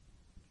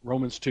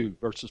 Romans 2,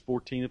 verses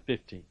 14 and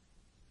 15.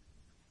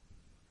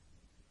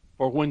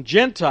 For when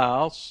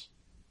Gentiles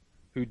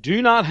who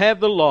do not have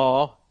the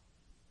law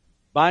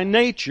by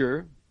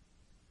nature,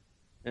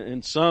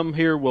 and some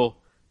here will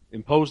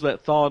impose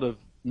that thought of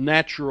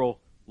natural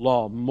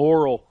law,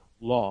 moral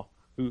law,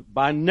 who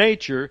by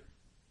nature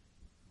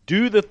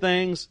do the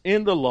things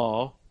in the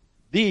law,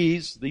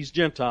 these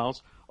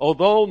Gentiles,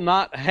 although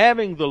not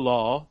having the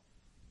law,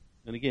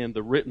 and again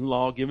the written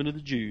law given to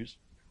the Jews,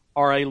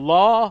 are a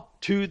law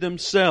to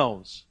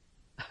themselves.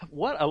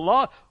 What a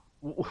law?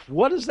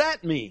 What does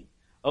that mean?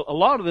 A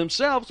law to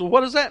themselves? Well,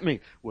 what does that mean?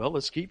 Well,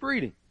 let's keep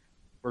reading.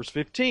 Verse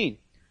 15.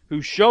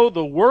 Who show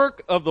the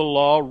work of the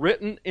law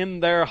written in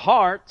their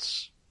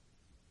hearts,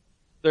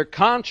 their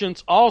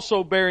conscience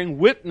also bearing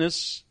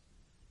witness,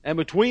 and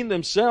between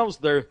themselves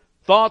their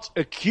thoughts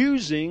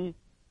accusing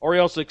or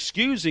else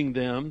excusing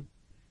them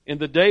in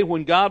the day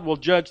when God will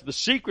judge the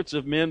secrets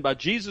of men by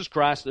Jesus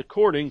Christ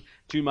according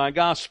to my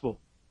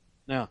gospel.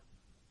 Now,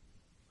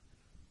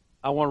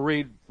 I want to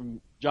read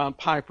from John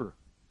Piper.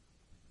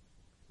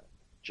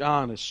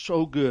 John is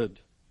so good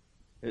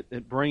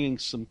at bringing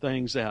some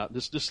things out.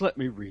 Just let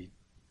me read.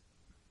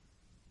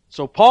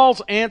 So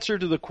Paul's answer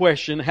to the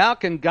question, how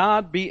can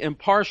God be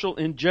impartial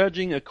in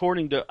judging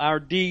according to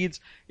our deeds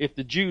if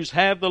the Jews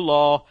have the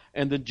law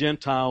and the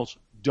Gentiles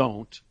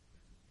don't,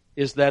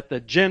 is that the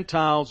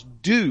Gentiles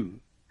do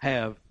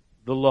have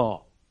the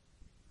law.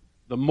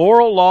 The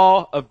moral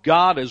law of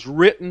God is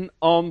written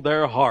on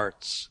their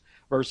hearts.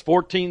 Verse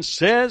 14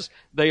 says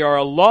they are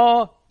a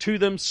law to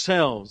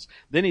themselves.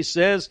 Then he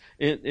says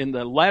in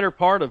the latter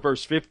part of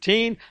verse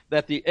 15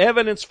 that the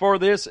evidence for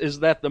this is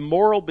that the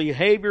moral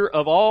behavior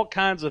of all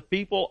kinds of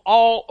people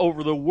all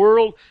over the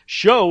world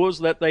shows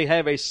that they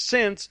have a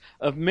sense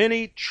of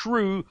many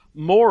true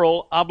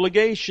moral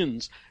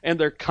obligations. And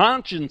their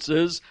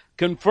consciences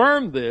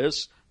confirm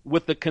this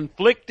with the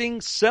conflicting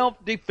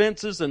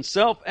self-defenses and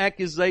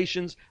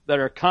self-accusations that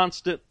are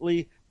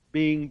constantly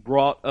being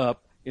brought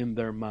up in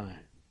their mind.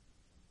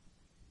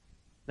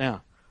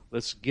 Now,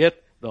 let's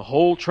get the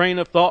whole train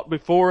of thought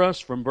before us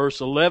from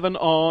verse 11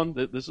 on.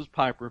 This is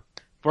Piper.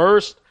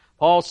 First,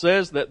 Paul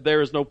says that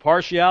there is no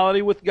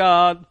partiality with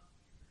God.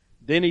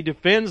 Then he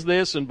defends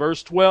this in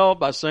verse 12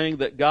 by saying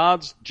that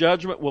God's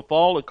judgment will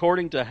fall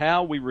according to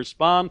how we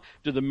respond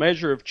to the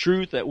measure of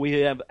truth that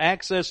we have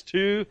access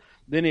to.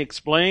 Then he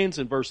explains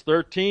in verse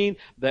 13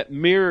 that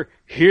mere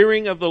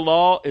hearing of the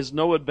law is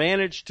no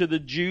advantage to the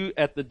Jew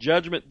at the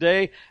judgment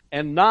day,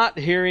 and not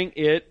hearing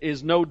it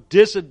is no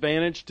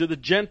disadvantage to the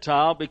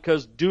Gentile,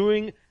 because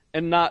doing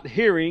and not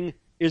hearing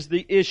is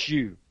the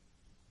issue.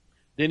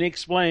 Then he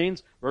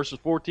explains, verses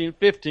 14 and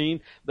 15,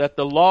 that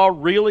the law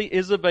really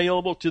is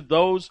available to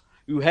those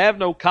who have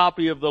no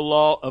copy of the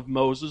law of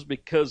Moses,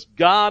 because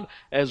God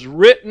has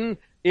written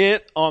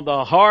it on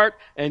the heart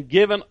and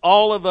given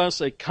all of us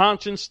a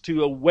conscience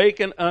to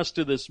awaken us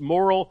to this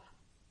moral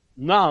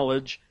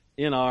knowledge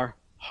in our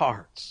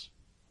hearts.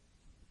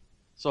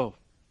 So,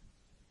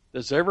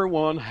 does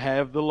everyone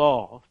have the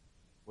law?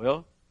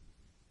 Well,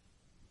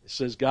 it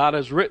says God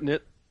has written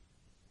it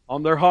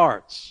on their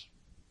hearts.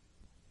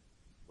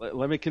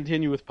 Let me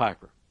continue with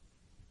Piper.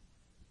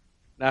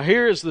 Now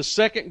here is the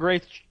second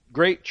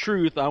great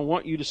truth I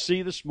want you to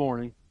see this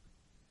morning.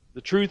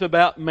 The truth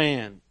about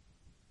man.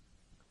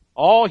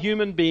 All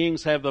human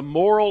beings have the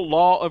moral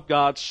law of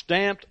God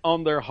stamped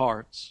on their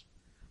hearts.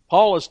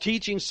 Paul is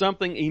teaching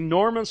something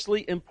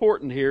enormously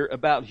important here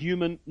about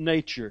human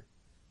nature.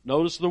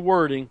 Notice the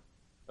wording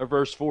of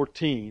verse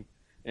 14.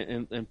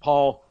 And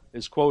Paul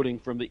is quoting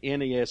from the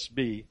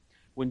NASB.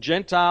 When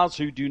Gentiles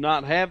who do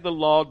not have the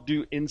law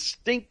do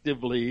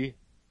instinctively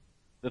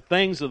the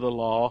things of the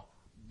law,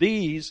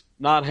 these,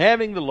 not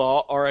having the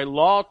law, are a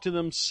law to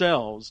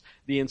themselves.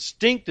 The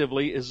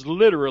instinctively is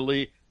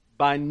literally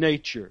by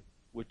nature,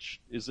 which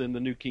is in the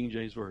New King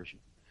James Version.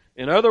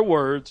 In other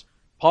words,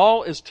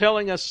 Paul is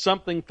telling us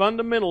something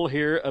fundamental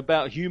here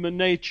about human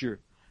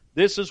nature.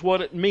 This is what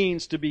it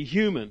means to be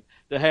human,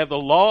 to have the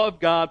law of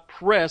God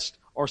pressed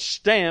or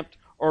stamped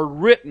or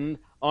written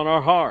on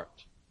our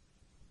heart.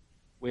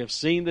 We have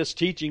seen this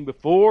teaching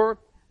before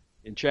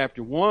in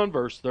chapter 1,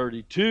 verse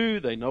 32.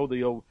 They know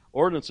the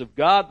ordinance of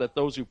God, that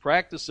those who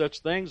practice such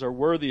things are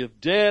worthy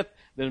of death.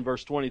 Then in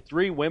verse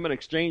 23, women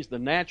exchange the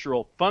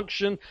natural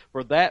function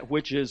for that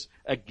which is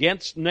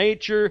against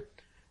nature.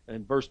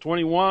 In verse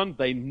 21,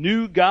 they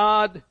knew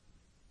God.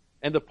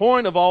 And the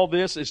point of all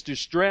this is to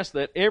stress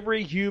that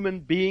every human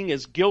being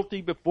is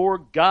guilty before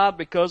God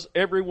because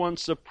everyone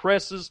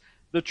suppresses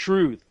the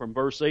truth. From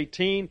verse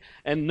 18,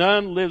 and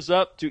none lives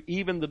up to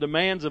even the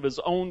demands of his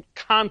own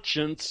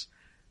conscience,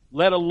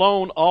 let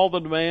alone all the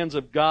demands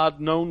of God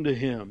known to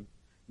him.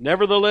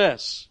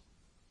 Nevertheless,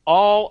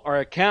 all are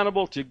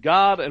accountable to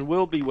God and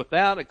will be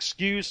without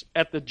excuse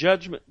at the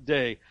judgment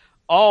day.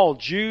 All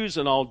Jews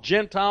and all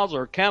Gentiles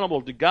are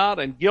accountable to God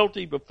and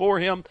guilty before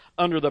him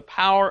under the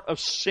power of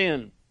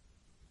sin.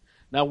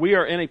 Now we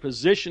are in a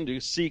position to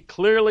see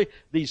clearly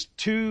these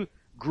two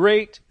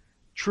great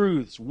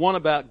truths, one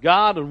about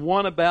God and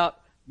one about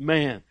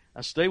man.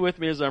 Now stay with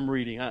me as I'm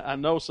reading. I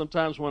know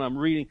sometimes when I'm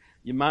reading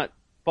you might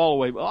fall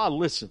away, but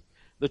listen.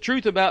 The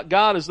truth about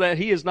God is that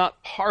he is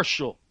not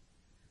partial.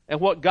 And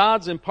what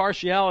God's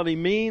impartiality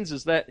means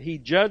is that he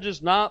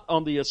judges not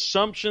on the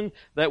assumption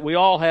that we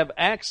all have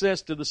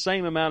access to the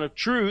same amount of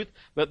truth,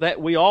 but that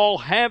we all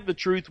have the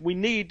truth we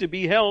need to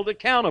be held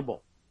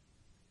accountable.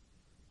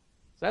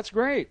 That's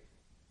great.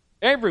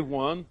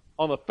 Everyone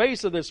on the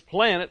face of this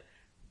planet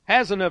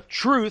has enough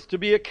truth to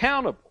be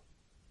accountable.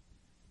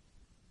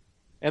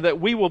 And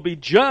that we will be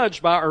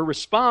judged by our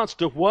response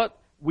to what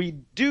we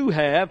do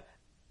have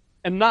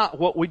and not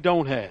what we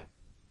don't have.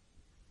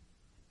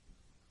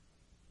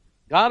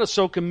 God is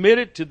so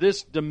committed to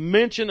this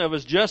dimension of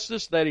his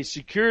justice that he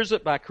secures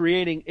it by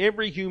creating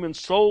every human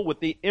soul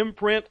with the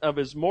imprint of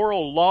his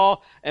moral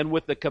law and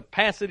with the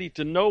capacity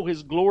to know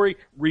his glory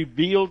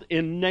revealed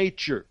in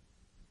nature.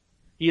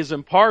 He is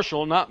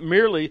impartial not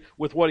merely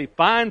with what he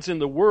finds in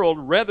the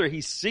world, rather he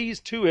sees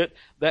to it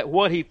that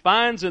what he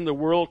finds in the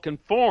world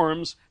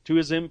conforms to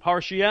his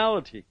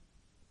impartiality.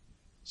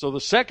 So the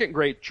second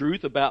great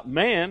truth about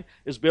man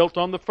is built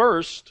on the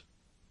first,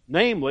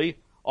 namely,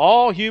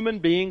 all human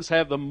beings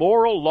have the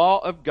moral law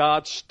of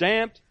God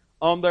stamped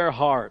on their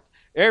heart.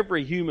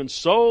 Every human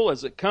soul,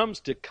 as it comes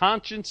to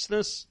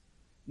consciousness,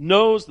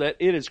 knows that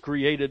it is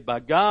created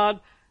by God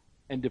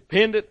and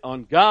dependent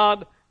on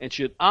God, and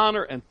should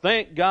honor and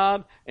thank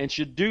God, and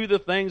should do the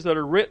things that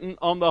are written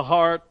on the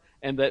heart,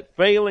 and that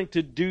failing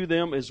to do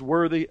them is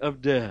worthy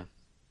of death.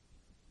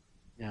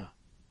 Yeah.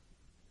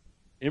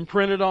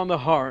 Imprinted on the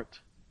heart,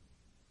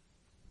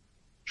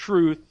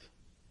 truth.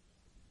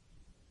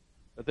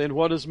 But then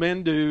what does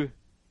men do?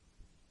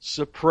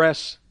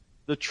 Suppress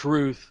the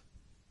truth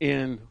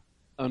in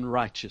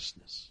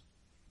unrighteousness.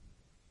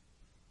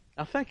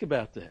 Now think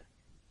about that.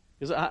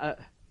 Because I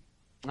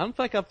don't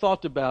think I've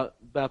thought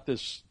about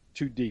this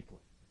too deeply.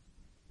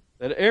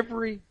 That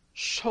every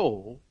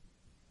soul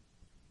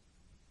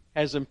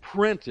has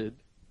imprinted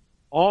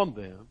on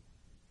them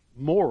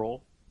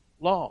moral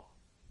law.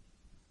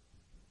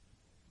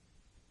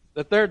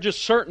 That there are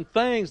just certain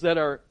things that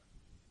are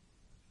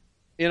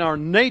in our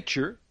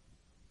nature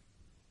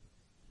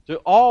to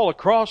all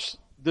across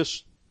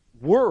this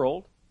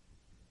world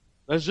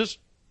that's just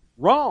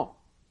wrong.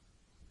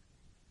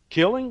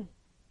 killing,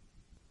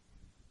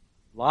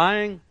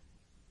 lying.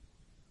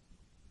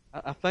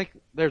 I think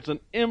there's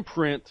an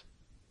imprint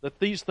that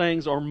these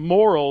things are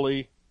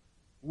morally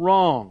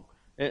wrong.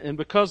 And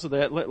because of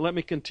that, let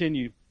me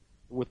continue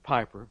with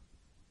Piper.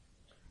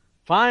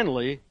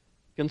 Finally,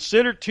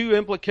 consider two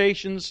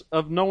implications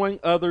of knowing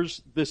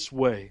others this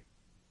way.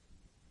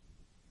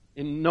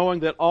 In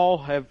knowing that all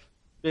have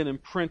been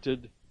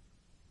imprinted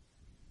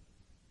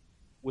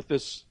with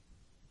this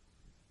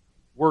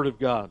Word of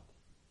God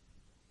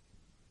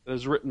that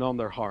is written on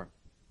their heart.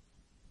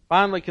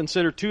 Finally,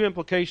 consider two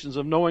implications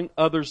of knowing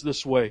others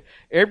this way.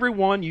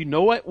 Everyone you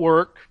know at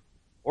work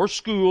or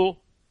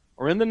school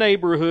or in the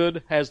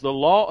neighborhood has the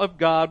law of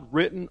God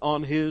written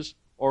on his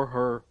or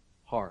her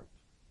heart.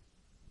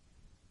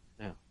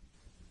 Now,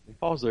 if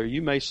pause there.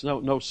 You may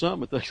know some,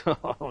 but think,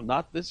 oh,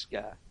 not this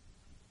guy,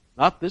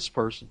 not this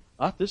person,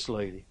 not this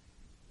lady.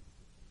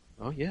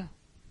 Oh, yeah,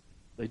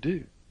 they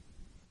do.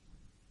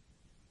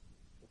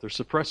 But they're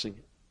suppressing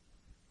it.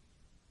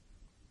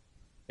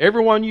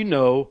 Everyone you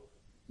know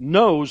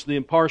knows the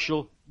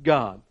impartial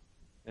God.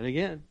 And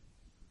again,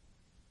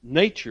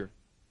 nature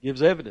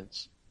gives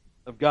evidence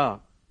of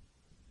God.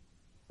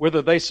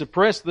 Whether they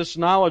suppress this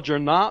knowledge or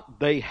not,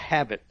 they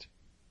have it.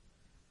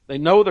 They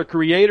know their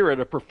Creator at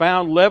a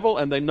profound level,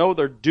 and they know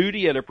their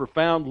duty at a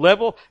profound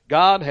level.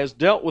 God has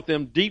dealt with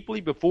them deeply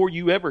before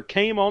you ever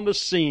came on the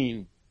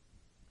scene.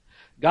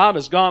 God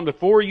has gone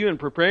before you in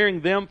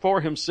preparing them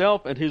for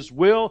Himself and His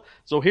will.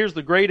 So here's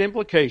the great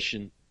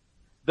implication.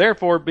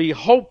 Therefore, be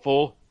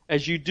hopeful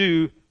as you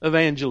do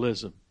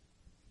evangelism.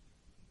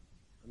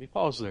 Let me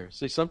pause there.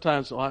 See,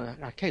 sometimes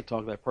I can't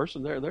talk to that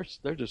person.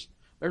 They're just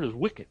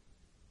wicked.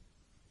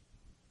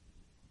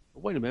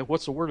 But wait a minute.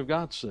 What's the Word of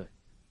God say?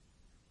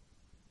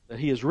 That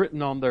He has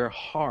written on their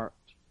heart.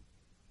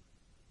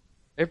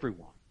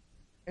 Everyone.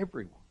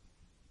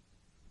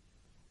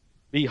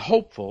 Be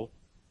hopeful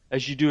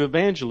as you do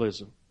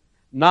evangelism,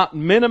 not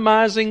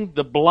minimizing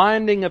the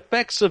blinding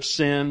effects of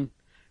sin,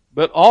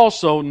 but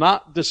also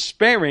not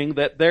despairing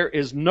that there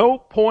is no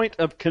point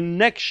of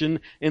connection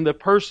in the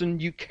person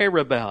you care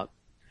about.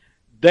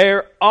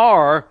 There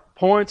are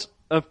points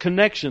of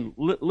connection.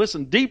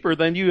 Listen, deeper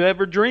than you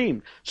ever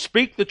dreamed.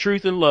 Speak the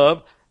truth in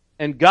love,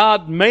 and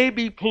God may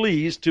be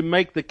pleased to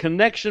make the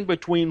connection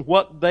between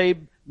what they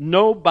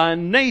know by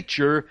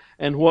nature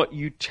and what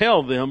you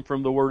tell them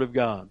from the Word of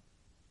God.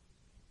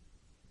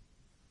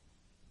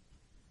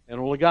 And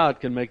only God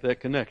can make that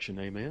connection,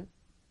 amen?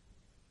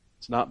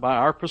 It's not by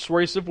our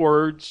persuasive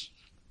words.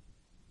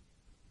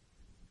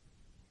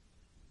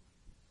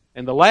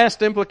 And the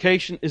last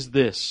implication is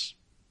this.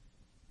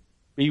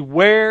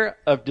 Beware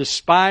of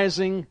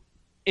despising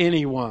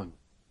anyone.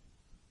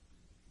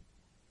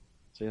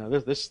 See, now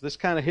this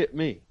kind of hit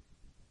me.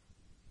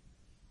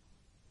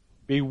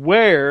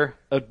 Beware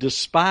of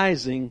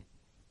despising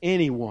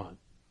anyone.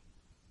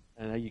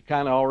 And you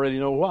kind of already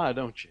know why,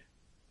 don't you?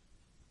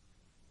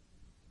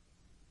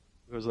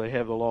 Because they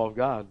have the law of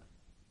God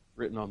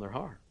written on their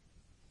heart.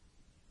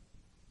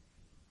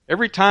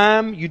 Every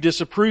time you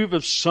disapprove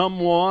of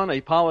someone,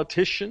 a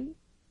politician,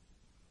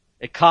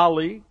 a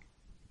colleague,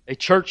 a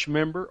church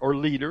member or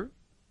leader,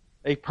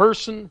 a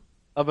person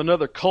of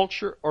another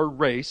culture or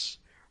race,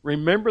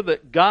 remember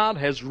that God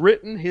has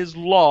written His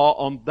law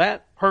on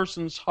that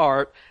person's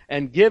heart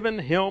and given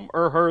him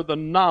or her the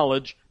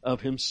knowledge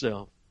of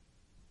Himself.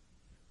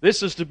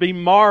 This is to be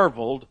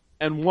marveled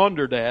and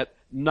wondered at,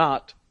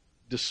 not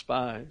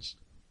despised.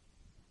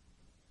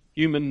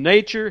 Human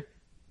nature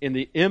in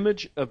the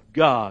image of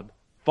God,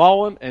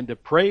 fallen and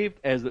depraved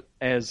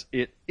as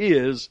it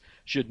is,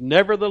 should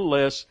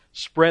nevertheless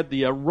spread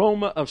the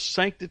aroma of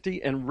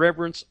sanctity and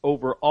reverence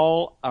over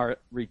all our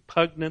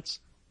repugnance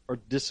or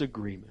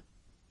disagreement.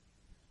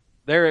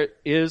 There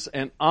is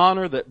an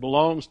honor that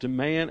belongs to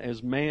man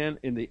as man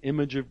in the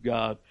image of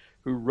God,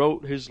 who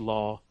wrote His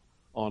law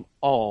on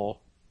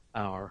all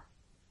our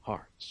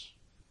hearts.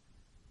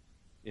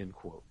 End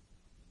quote.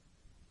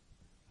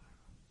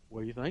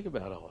 What do you think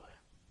about all that?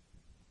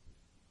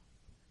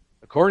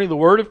 According to the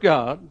Word of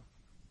God,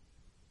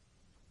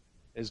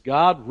 has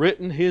God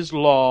written His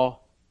law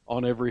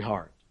on every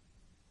heart?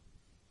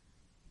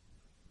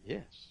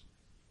 Yes.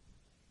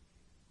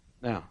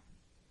 Now,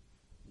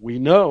 we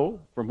know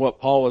from what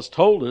Paul has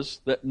told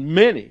us that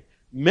many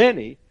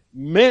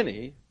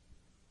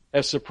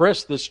have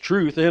suppressed this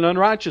truth in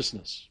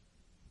unrighteousness.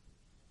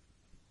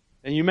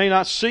 And you may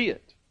not see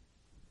it,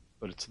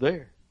 but it's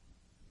there.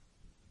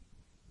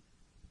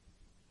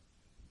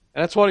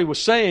 And that's what he was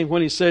saying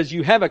when he says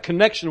you have a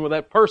connection with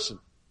that person.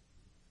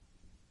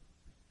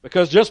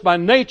 Because just by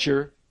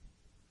nature,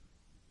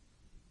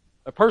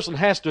 a person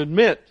has to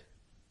admit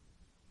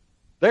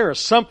there is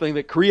something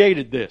that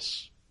created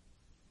this.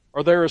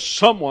 Or there is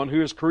someone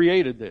who has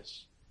created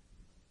this.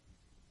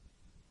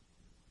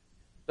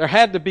 There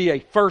had to be a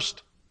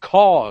first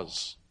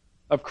cause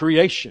of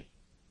creation.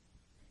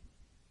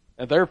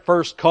 And their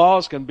first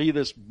cause can be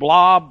this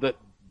blob that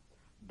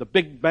the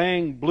Big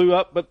Bang blew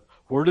up, but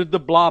where did the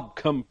blob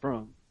come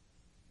from?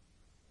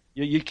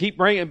 You keep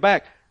bringing it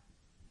back.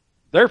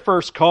 Their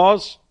first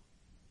cause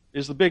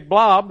is the big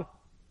blob.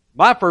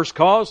 My first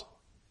cause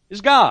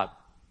is God.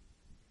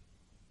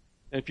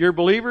 And if you're a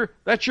believer,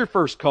 that's your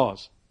first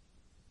cause.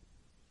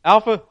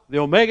 Alpha, the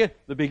Omega,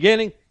 the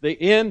beginning, the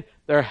end.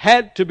 There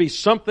had to be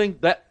something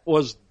that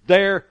was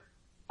there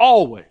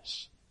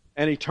always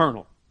and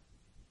eternal.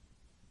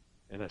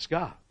 And that's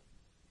God.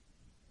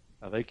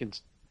 Now they can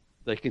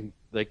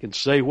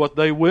say what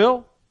they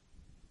will.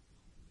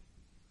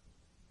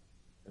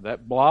 And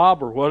that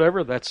blob or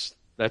whatever, that's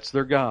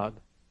their God.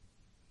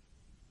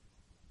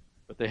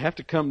 But they have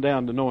to come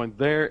down to knowing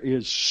there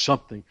is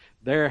something.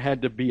 There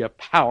had to be a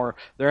power.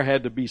 There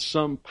had to be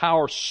some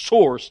power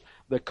source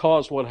that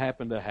caused what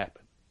happened to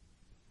happen.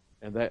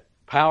 And that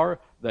power,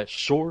 that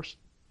source,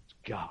 is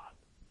God.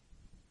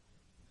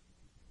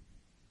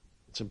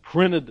 It's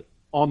imprinted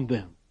on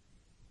them.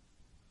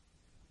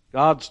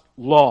 God's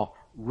law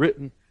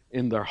written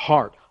in their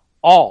heart.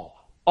 All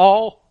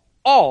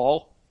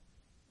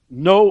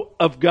know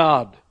of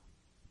God.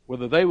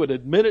 Whether they would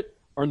admit it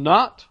or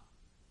not,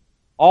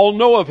 all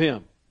know of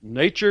Him.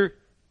 Nature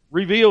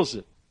reveals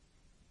it.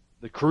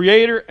 The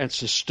creator and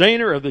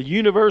sustainer of the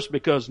universe,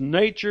 because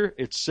nature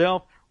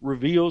itself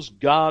reveals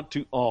God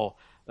to all.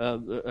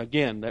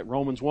 Again, that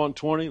Romans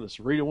 1:20, let's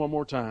read it one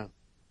more time.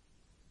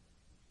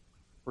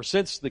 For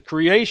since the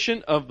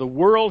creation of the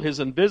world, His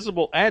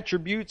invisible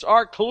attributes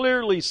are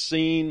clearly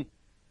seen,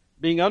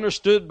 being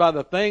understood by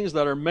the things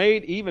that are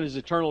made, even His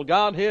eternal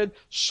Godhead,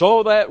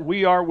 so that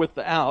we are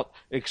without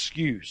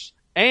excuse.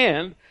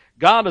 And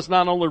God has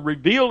not only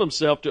revealed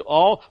Himself to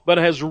all, but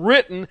has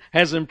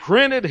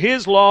imprinted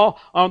His law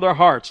on their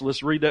hearts.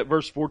 Let's read that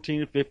verse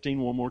 14 and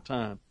 15 one more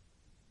time.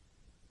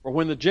 For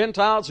when the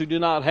Gentiles who do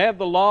not have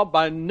the law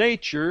by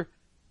nature,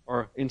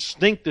 or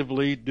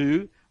instinctively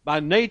do, by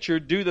nature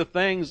do the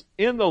things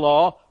in the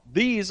law,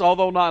 these,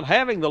 although not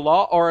having the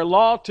law, are a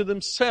law to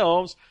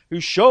themselves, who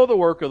show the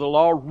work of the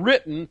law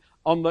written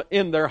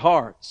in their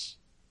hearts.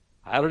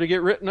 How did it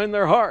get written in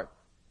their heart?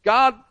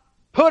 God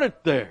put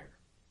it there.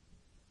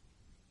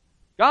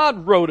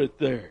 God wrote it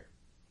there.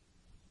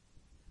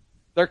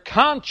 Their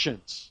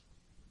conscience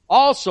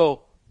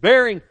also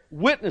bearing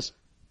witness.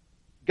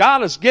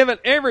 God has given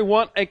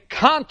everyone a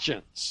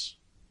conscience.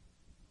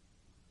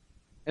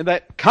 And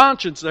that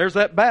conscience, there's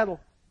that battle.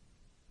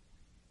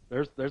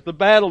 There's the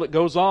battle that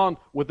goes on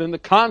within the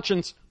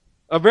conscience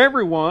of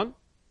everyone,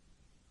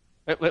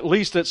 at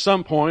least at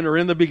some point or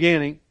in the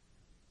beginning.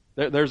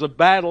 There's a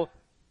battle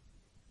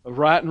of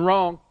right and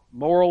wrong,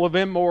 moral of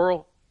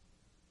immoral,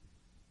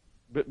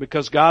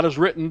 because God has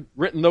written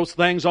those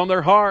things on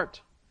their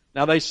heart.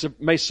 Now they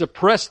may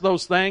suppress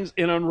those things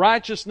in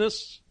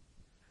unrighteousness.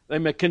 They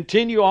may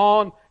continue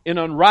on in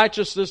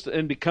unrighteousness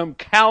and become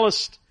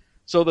calloused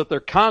so that their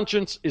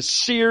conscience is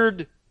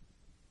seared.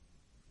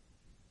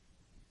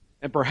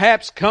 And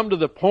perhaps come to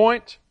the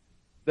point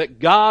that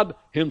God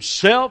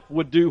Himself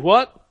would do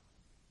what?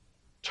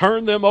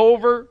 Turn them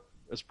over,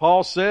 as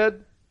Paul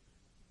said,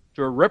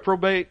 to a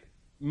reprobate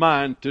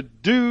mind, to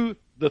do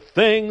the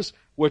things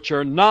which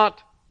are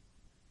not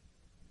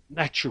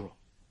natural.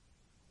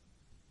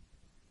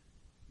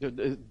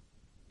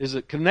 Is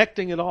it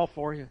connecting at all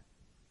for you?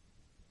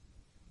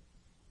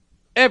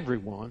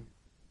 Everyone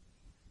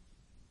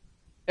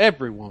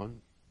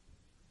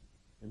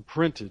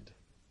imprinted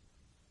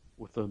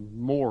with the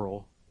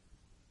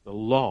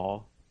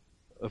law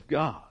of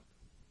God.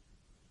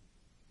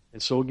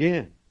 And so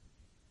again,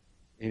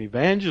 in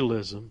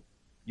evangelism,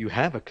 you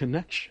have a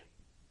connection.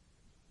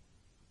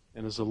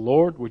 And as the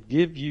Lord would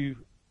give you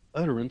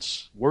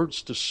utterance,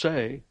 words to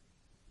say,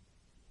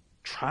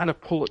 try to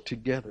pull it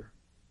together.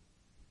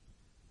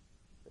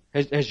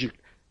 Has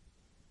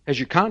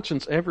your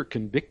conscience ever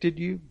convicted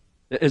you?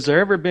 Has there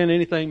ever been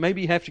anything?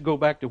 Maybe you have to go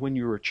back to when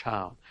you were a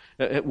child.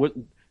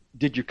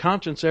 Did your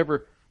conscience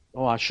ever,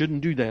 oh, I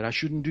shouldn't do that, I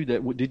shouldn't do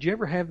that. Did you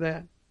ever have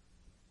that?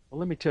 Well,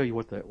 let me tell you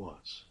what that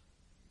was.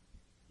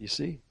 You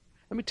see?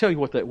 Let me tell you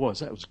what that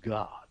was. That was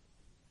God.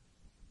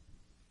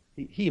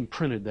 He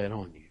imprinted that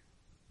on you.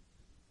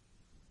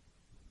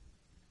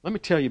 Let me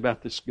tell you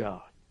about this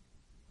God.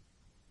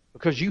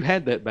 Because you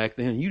had that back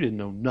then, you didn't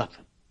know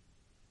nothing.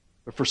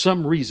 But for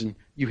some reason,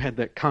 you had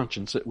that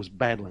conscience that was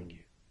battling you.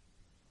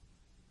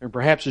 And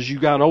perhaps as you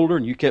got older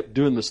and you kept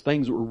doing these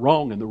things that were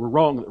wrong and that were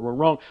wrong and that were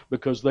wrong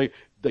because they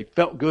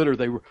felt good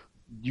or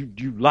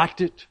you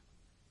liked it.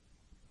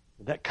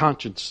 And that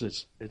conscience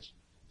it's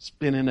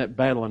been in that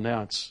battle and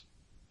now it's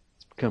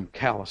become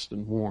calloused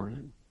and worn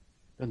and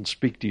doesn't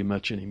speak to you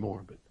much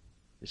anymore, but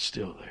it's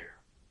still there.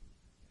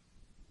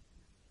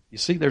 You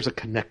see, there's a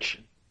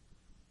connection.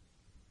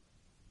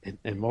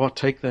 And well,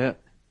 take that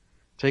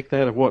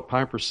of what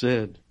Piper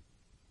said.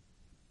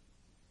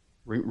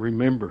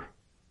 Remember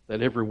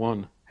that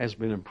everyone has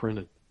been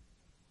imprinted.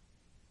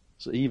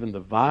 So even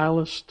the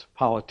vilest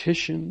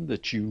politician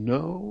that you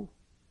know,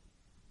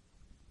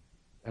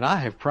 and I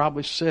have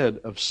probably said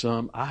of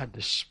some, I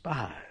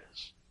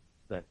despise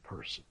that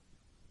person.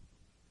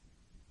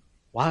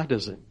 Why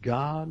doesn't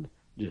God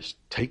just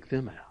take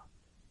them out?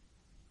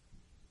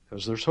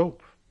 Because there's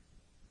hope.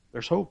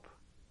 There's hope.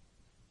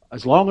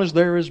 As long as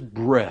there is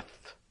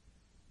breath,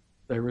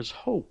 there is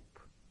hope.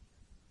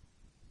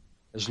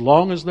 As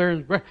long as they're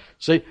in prayer.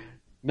 See,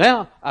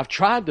 now I've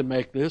tried to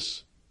make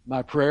this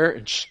my prayer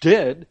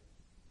instead.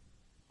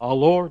 Oh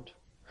Lord,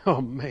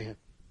 oh man.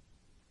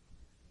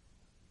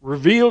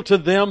 Reveal to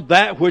them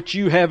that which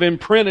you have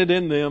imprinted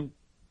in them.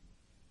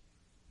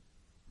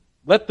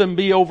 Let them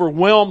be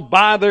overwhelmed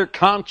by their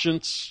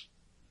conscience.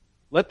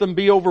 Let them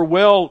be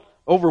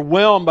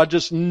overwhelmed by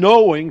just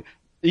knowing,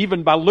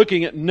 even by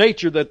looking at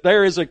nature, that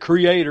there is a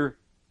Creator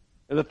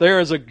and that there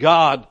is a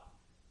God.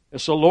 And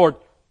so, Lord,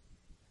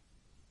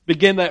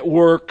 begin that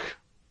work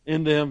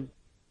in them.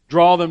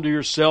 Draw them to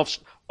yourself.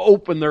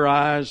 Open their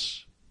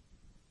eyes.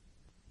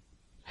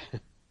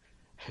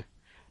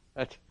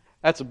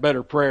 That's a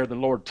better prayer than,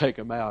 Lord, take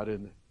them out,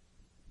 isn't it?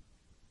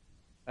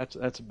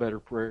 That's a better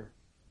prayer.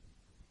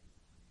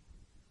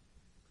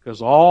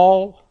 Because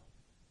all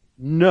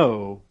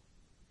know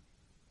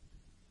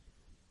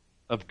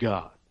of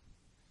God.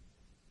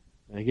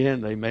 And again,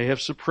 they may have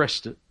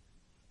suppressed it,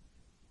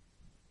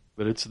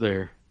 but it's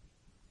there.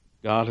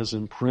 God has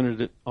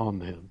imprinted it on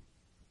them.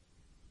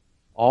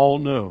 All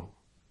know.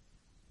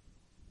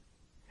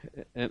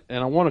 And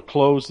I want to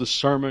close the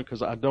sermon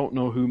because I don't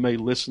know who may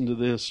listen to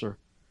this or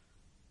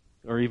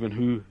even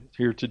who is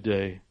here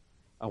today.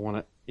 I want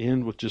to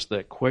end with just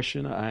that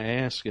question I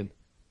ask, and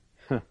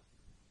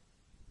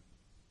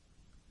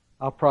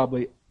I'll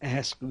probably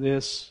ask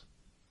this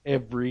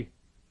every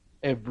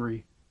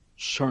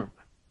sermon.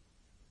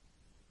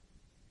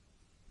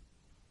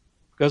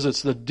 Because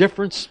it's the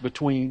difference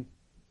between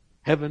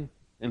heaven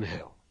and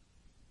hell.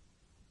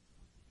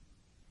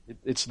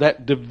 It's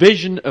that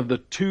division of the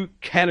two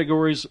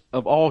categories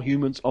of all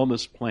humans on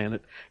this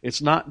planet.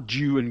 It's not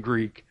Jew and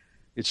Greek.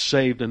 It's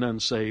saved and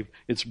unsaved.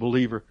 It's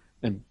believer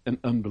and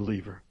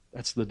unbeliever.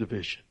 That's the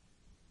division.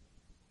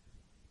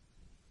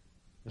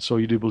 And so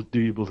do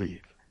you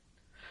believe?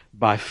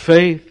 By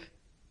faith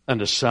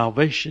unto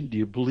salvation, do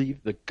you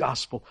believe the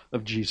gospel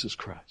of Jesus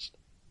Christ?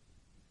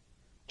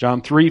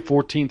 John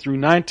 3:14 through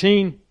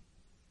 19.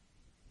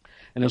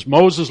 And as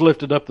Moses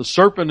lifted up the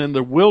serpent in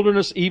the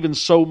wilderness, even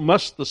so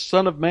must the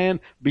Son of Man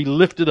be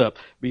lifted up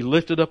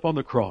on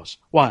the cross.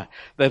 Why?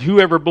 That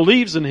whoever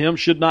believes in him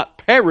should not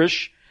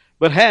perish,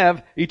 but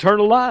have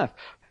eternal life.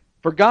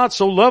 For God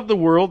so loved the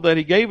world that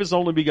he gave his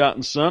only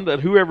begotten Son,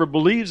 that whoever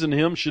believes in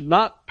him should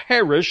not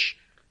perish,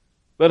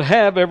 but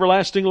have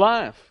everlasting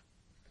life.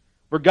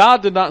 For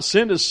God did not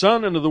send his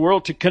Son into the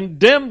world to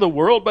condemn the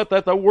world, but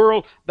that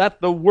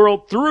the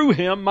world through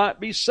him might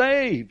be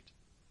saved.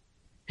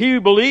 He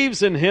who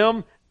believes in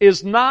him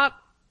is not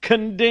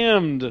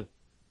condemned,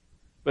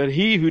 but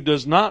he who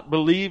does not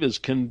believe is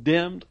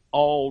condemned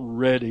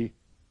already,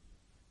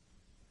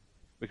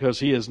 because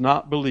he has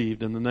not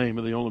believed in the name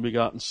of the only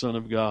begotten Son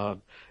of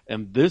God.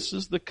 And this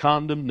is the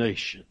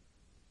condemnation,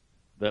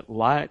 that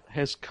light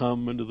has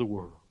come into the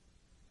world.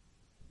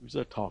 Who's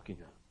that talking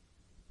of?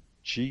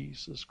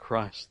 Jesus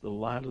Christ, the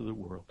light of the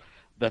world.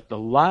 That the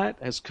light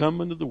has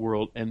come into the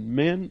world, and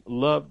men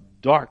love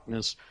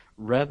darkness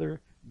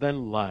rather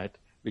than light,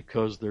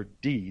 because their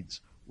deeds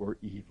were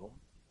evil.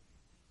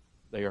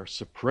 They are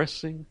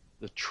suppressing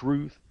the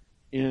truth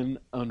in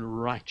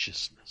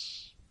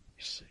unrighteousness,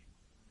 you see.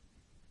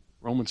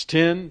 Romans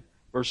 10,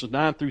 verses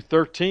 9 through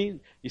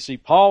 13. You see,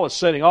 Paul is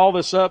setting all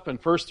this up in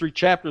first 3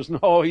 chapters.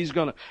 No, he's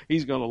gonna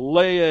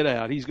lay it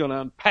out. He's gonna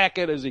unpack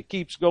it as he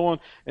keeps going.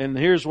 And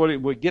here's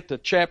what we get to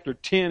chapter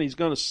 10. He's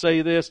gonna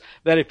say this,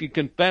 that if you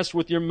confess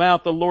with your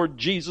mouth the Lord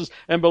Jesus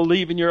and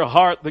believe in your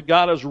heart that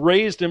God has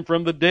raised him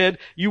from the dead,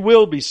 you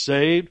will be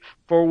saved.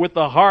 For with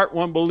the heart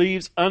one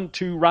believes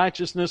unto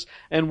righteousness,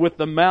 and with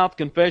the mouth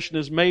confession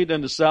is made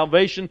unto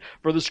salvation.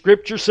 For the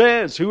Scripture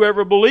says,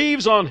 whoever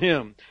believes on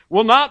him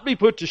will not be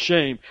put to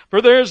shame.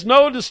 For there is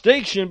no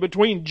distinction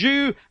between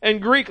Jew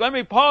and Greek. Let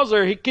me pause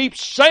there. He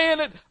keeps saying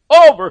it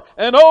over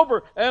and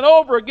over and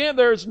over again.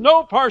 There is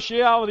no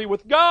partiality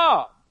with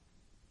God.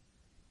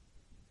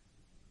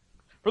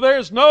 For there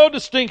is no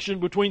distinction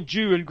between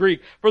Jew and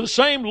Greek. For the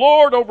same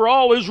Lord over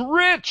all is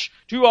rich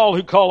to all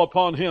who call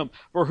upon him.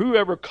 For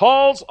whoever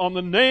calls on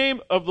the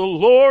name of the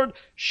Lord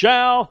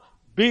shall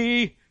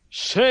be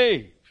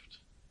saved.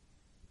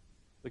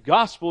 The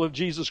gospel of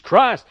Jesus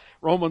Christ.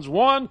 Romans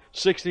 1,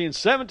 16 and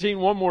 17,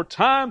 one more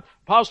time.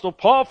 Apostle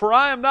Paul, for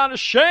I am not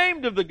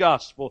ashamed of the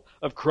gospel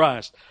of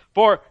Christ.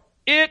 For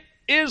it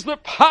is the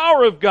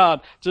power of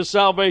God to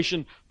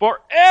salvation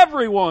for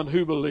everyone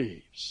who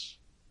believes.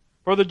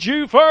 For the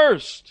Jew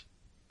first,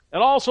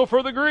 and also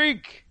for the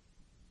Greek.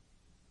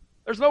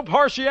 There's no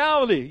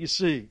partiality, you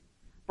see.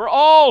 For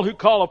all who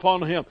call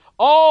upon him.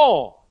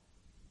 All.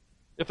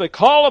 If they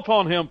call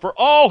upon him, for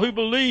all who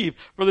believe.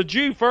 For the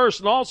Jew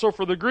first, and also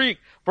for the Greek.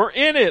 For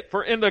in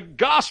the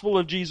gospel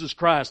of Jesus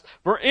Christ.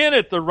 For in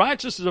it the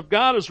righteousness of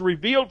God is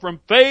revealed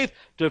from faith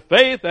to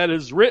faith. That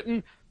is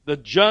written, the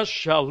just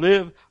shall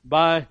live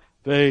by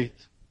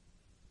faith.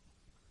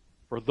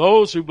 For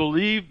those who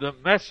believe the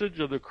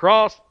message of the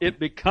cross, it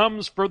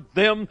becomes for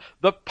them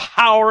the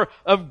power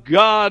of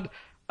God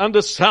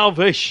unto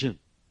salvation.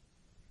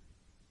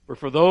 But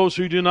for those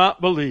who do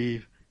not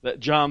believe, that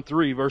John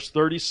 3, verse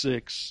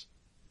 36,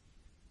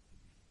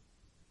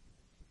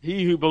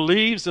 He who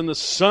believes in the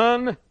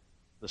Son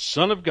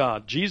of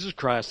God, Jesus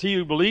Christ, he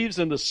who believes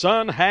in the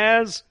Son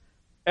has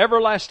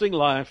everlasting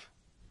life,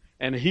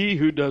 and he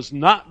who does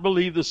not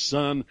believe the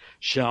Son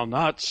shall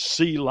not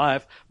see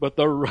life, but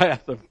the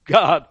wrath of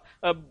God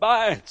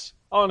abides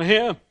on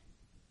him.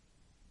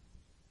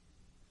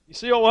 You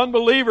see, oh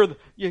unbeliever,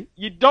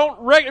 you don't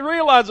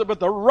realize it, but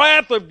the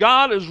wrath of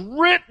God is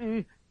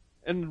written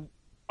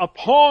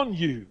upon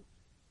you.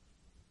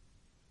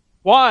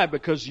 Why?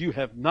 Because you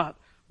have not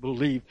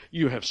believed.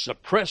 You have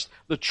suppressed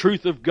the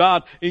truth of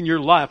God in your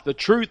life. The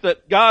truth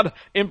that God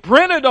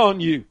imprinted on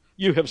you,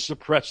 you have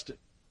suppressed it.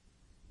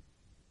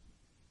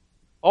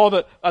 Oh,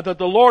 that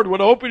the Lord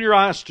would open your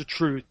eyes to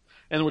truth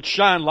and would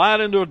shine light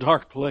into a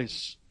dark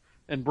place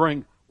and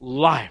bring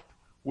life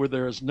where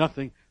there is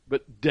nothing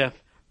but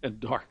death and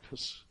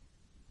darkness.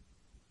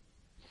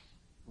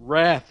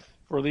 Wrath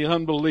for the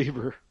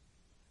unbeliever,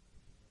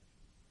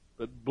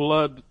 but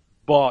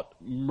blood-bought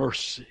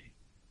mercy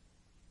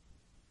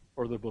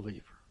for the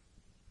believer.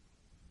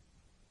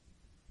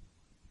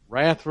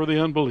 Wrath for the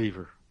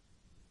unbeliever,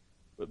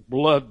 but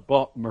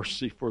blood-bought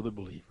mercy for the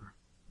believer.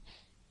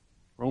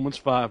 Romans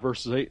 5,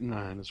 verses 8 and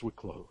 9 as we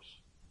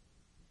close.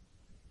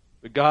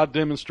 But God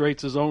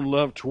demonstrates His own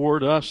love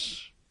toward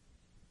us,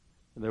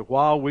 and that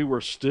while we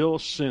were still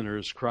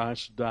sinners,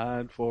 Christ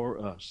died for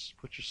us.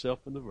 Put yourself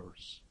in the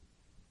verse.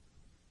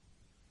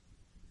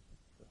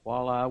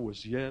 While I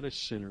was yet a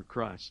sinner,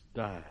 Christ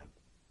died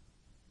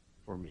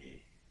for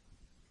me.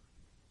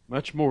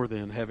 Much more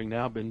then, having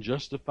now been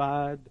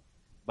justified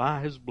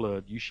by His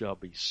blood, you shall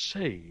be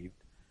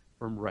saved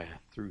from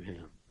wrath through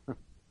Him.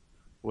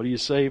 What are you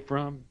saved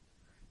from?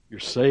 You're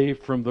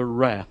saved from the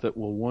wrath that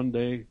will one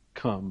day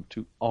come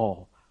to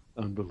all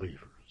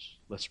unbelievers.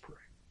 Let's pray.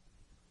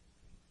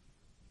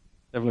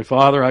 Heavenly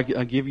Father, I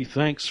give you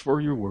thanks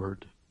for your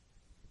word.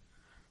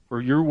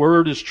 For your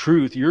word is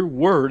truth. Your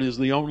word is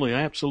the only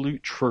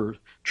absolute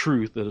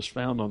truth that is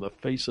found on the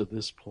face of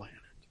this planet.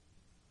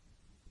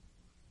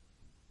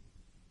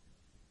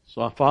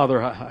 So,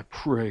 Father, I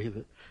pray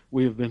that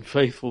we have been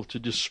faithful to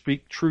just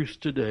speak truth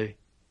today.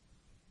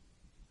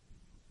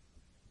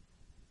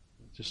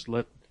 Just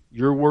let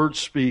your word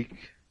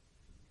speak.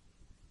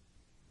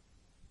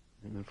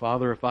 And then,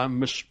 Father, if I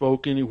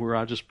misspoke anywhere,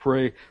 I just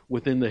pray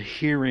within the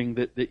hearing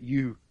that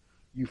you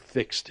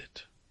fixed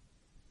it.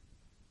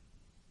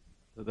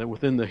 That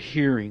within the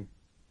hearing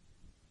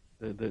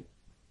that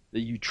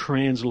you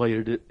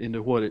translated it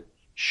into what it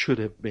should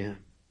have been.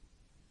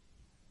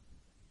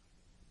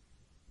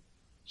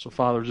 So,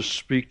 Father, just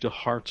speak to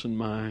hearts and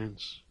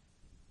minds.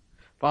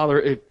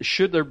 Father,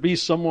 should there be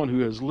someone who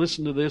has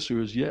listened to this,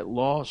 who is yet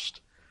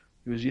lost,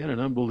 who is yet an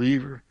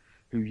unbeliever,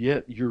 who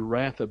yet your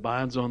wrath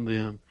abides on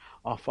them,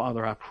 oh,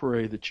 Father, I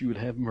pray that you would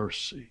have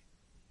mercy.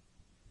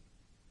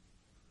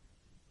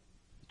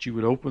 That you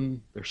would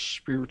open their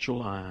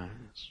spiritual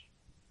eyes,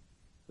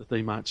 that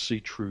they might see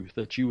truth.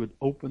 That you would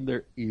open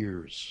their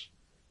ears,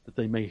 that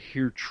they may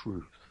hear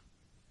truth.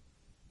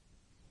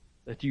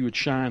 That you would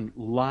shine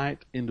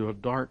light into a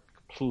dark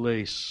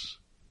place.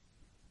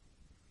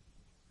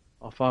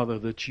 Oh, Father,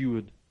 that you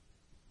would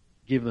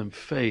give them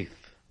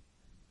faith,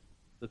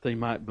 that they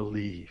might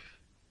believe.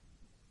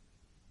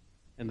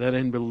 And that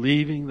in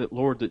believing that,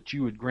 Lord, that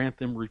you would grant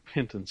them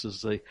repentance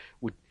as they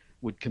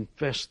would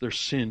confess their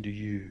sin to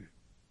you.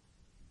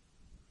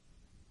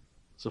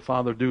 So,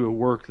 Father, do a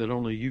work that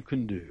only you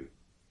can do.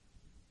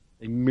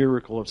 A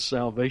miracle of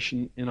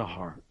salvation in a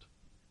heart.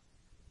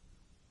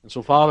 And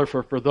so, Father,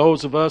 for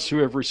those of us who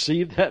have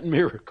received that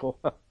miracle,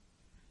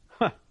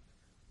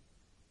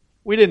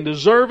 we didn't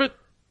deserve it.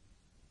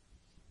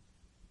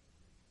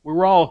 We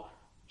were all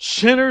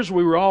sinners.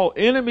 We were all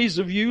enemies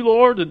of you,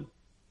 Lord,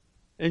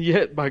 and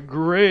yet by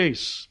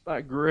grace,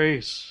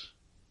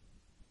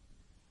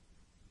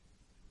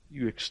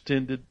 you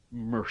extended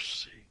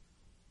mercy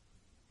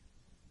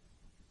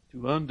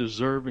to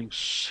undeserving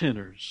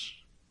sinners.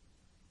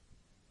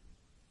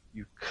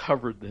 You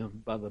covered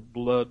them by the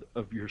blood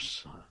of your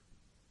Son.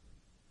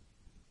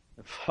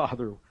 And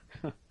Father,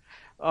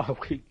 oh,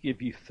 we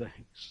give you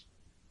thanks.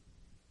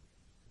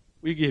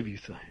 We give you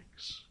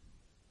thanks.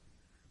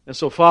 And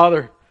so,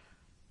 Father,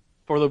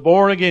 for the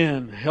born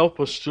again,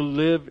 help us to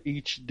live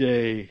each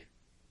day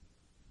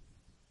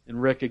in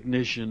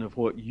recognition of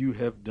what you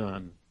have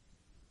done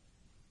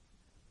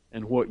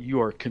and what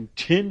you are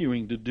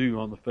continuing to do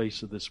on the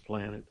face of this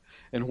planet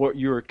and what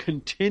you are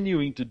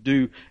continuing to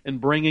do in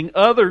bringing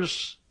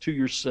others to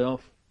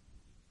yourself.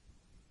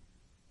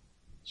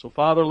 So,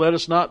 Father, let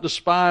us not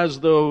despise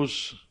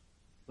those.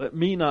 Let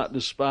me not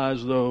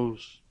despise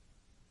those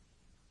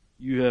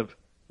you have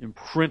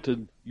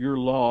imprinted your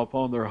law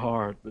upon their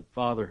heart. But,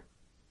 Father,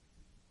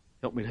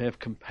 help me to have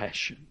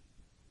compassion.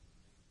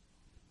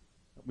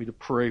 Help me to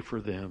pray for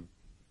them.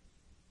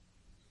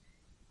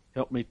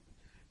 Help me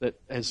that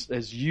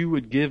as you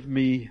would give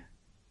me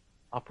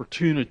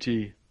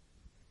opportunity,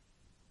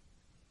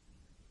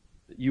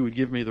 that you would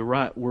give me the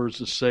right words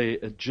to say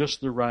at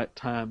just the right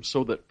time,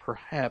 so that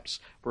perhaps,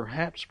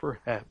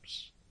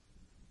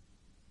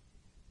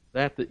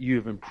 that you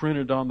have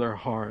imprinted on their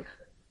heart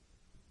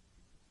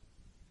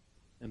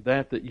and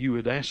that you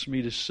would ask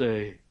me to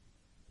say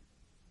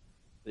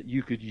that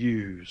you could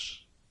use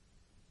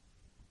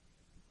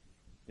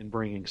in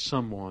bringing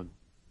someone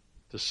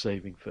to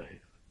saving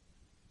faith.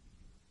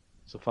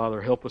 So,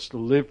 Father, help us to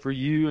live for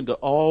you and to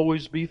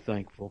always be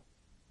thankful.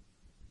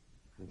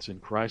 It's in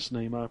Christ's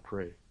name I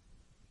pray.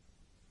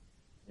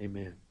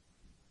 Amen.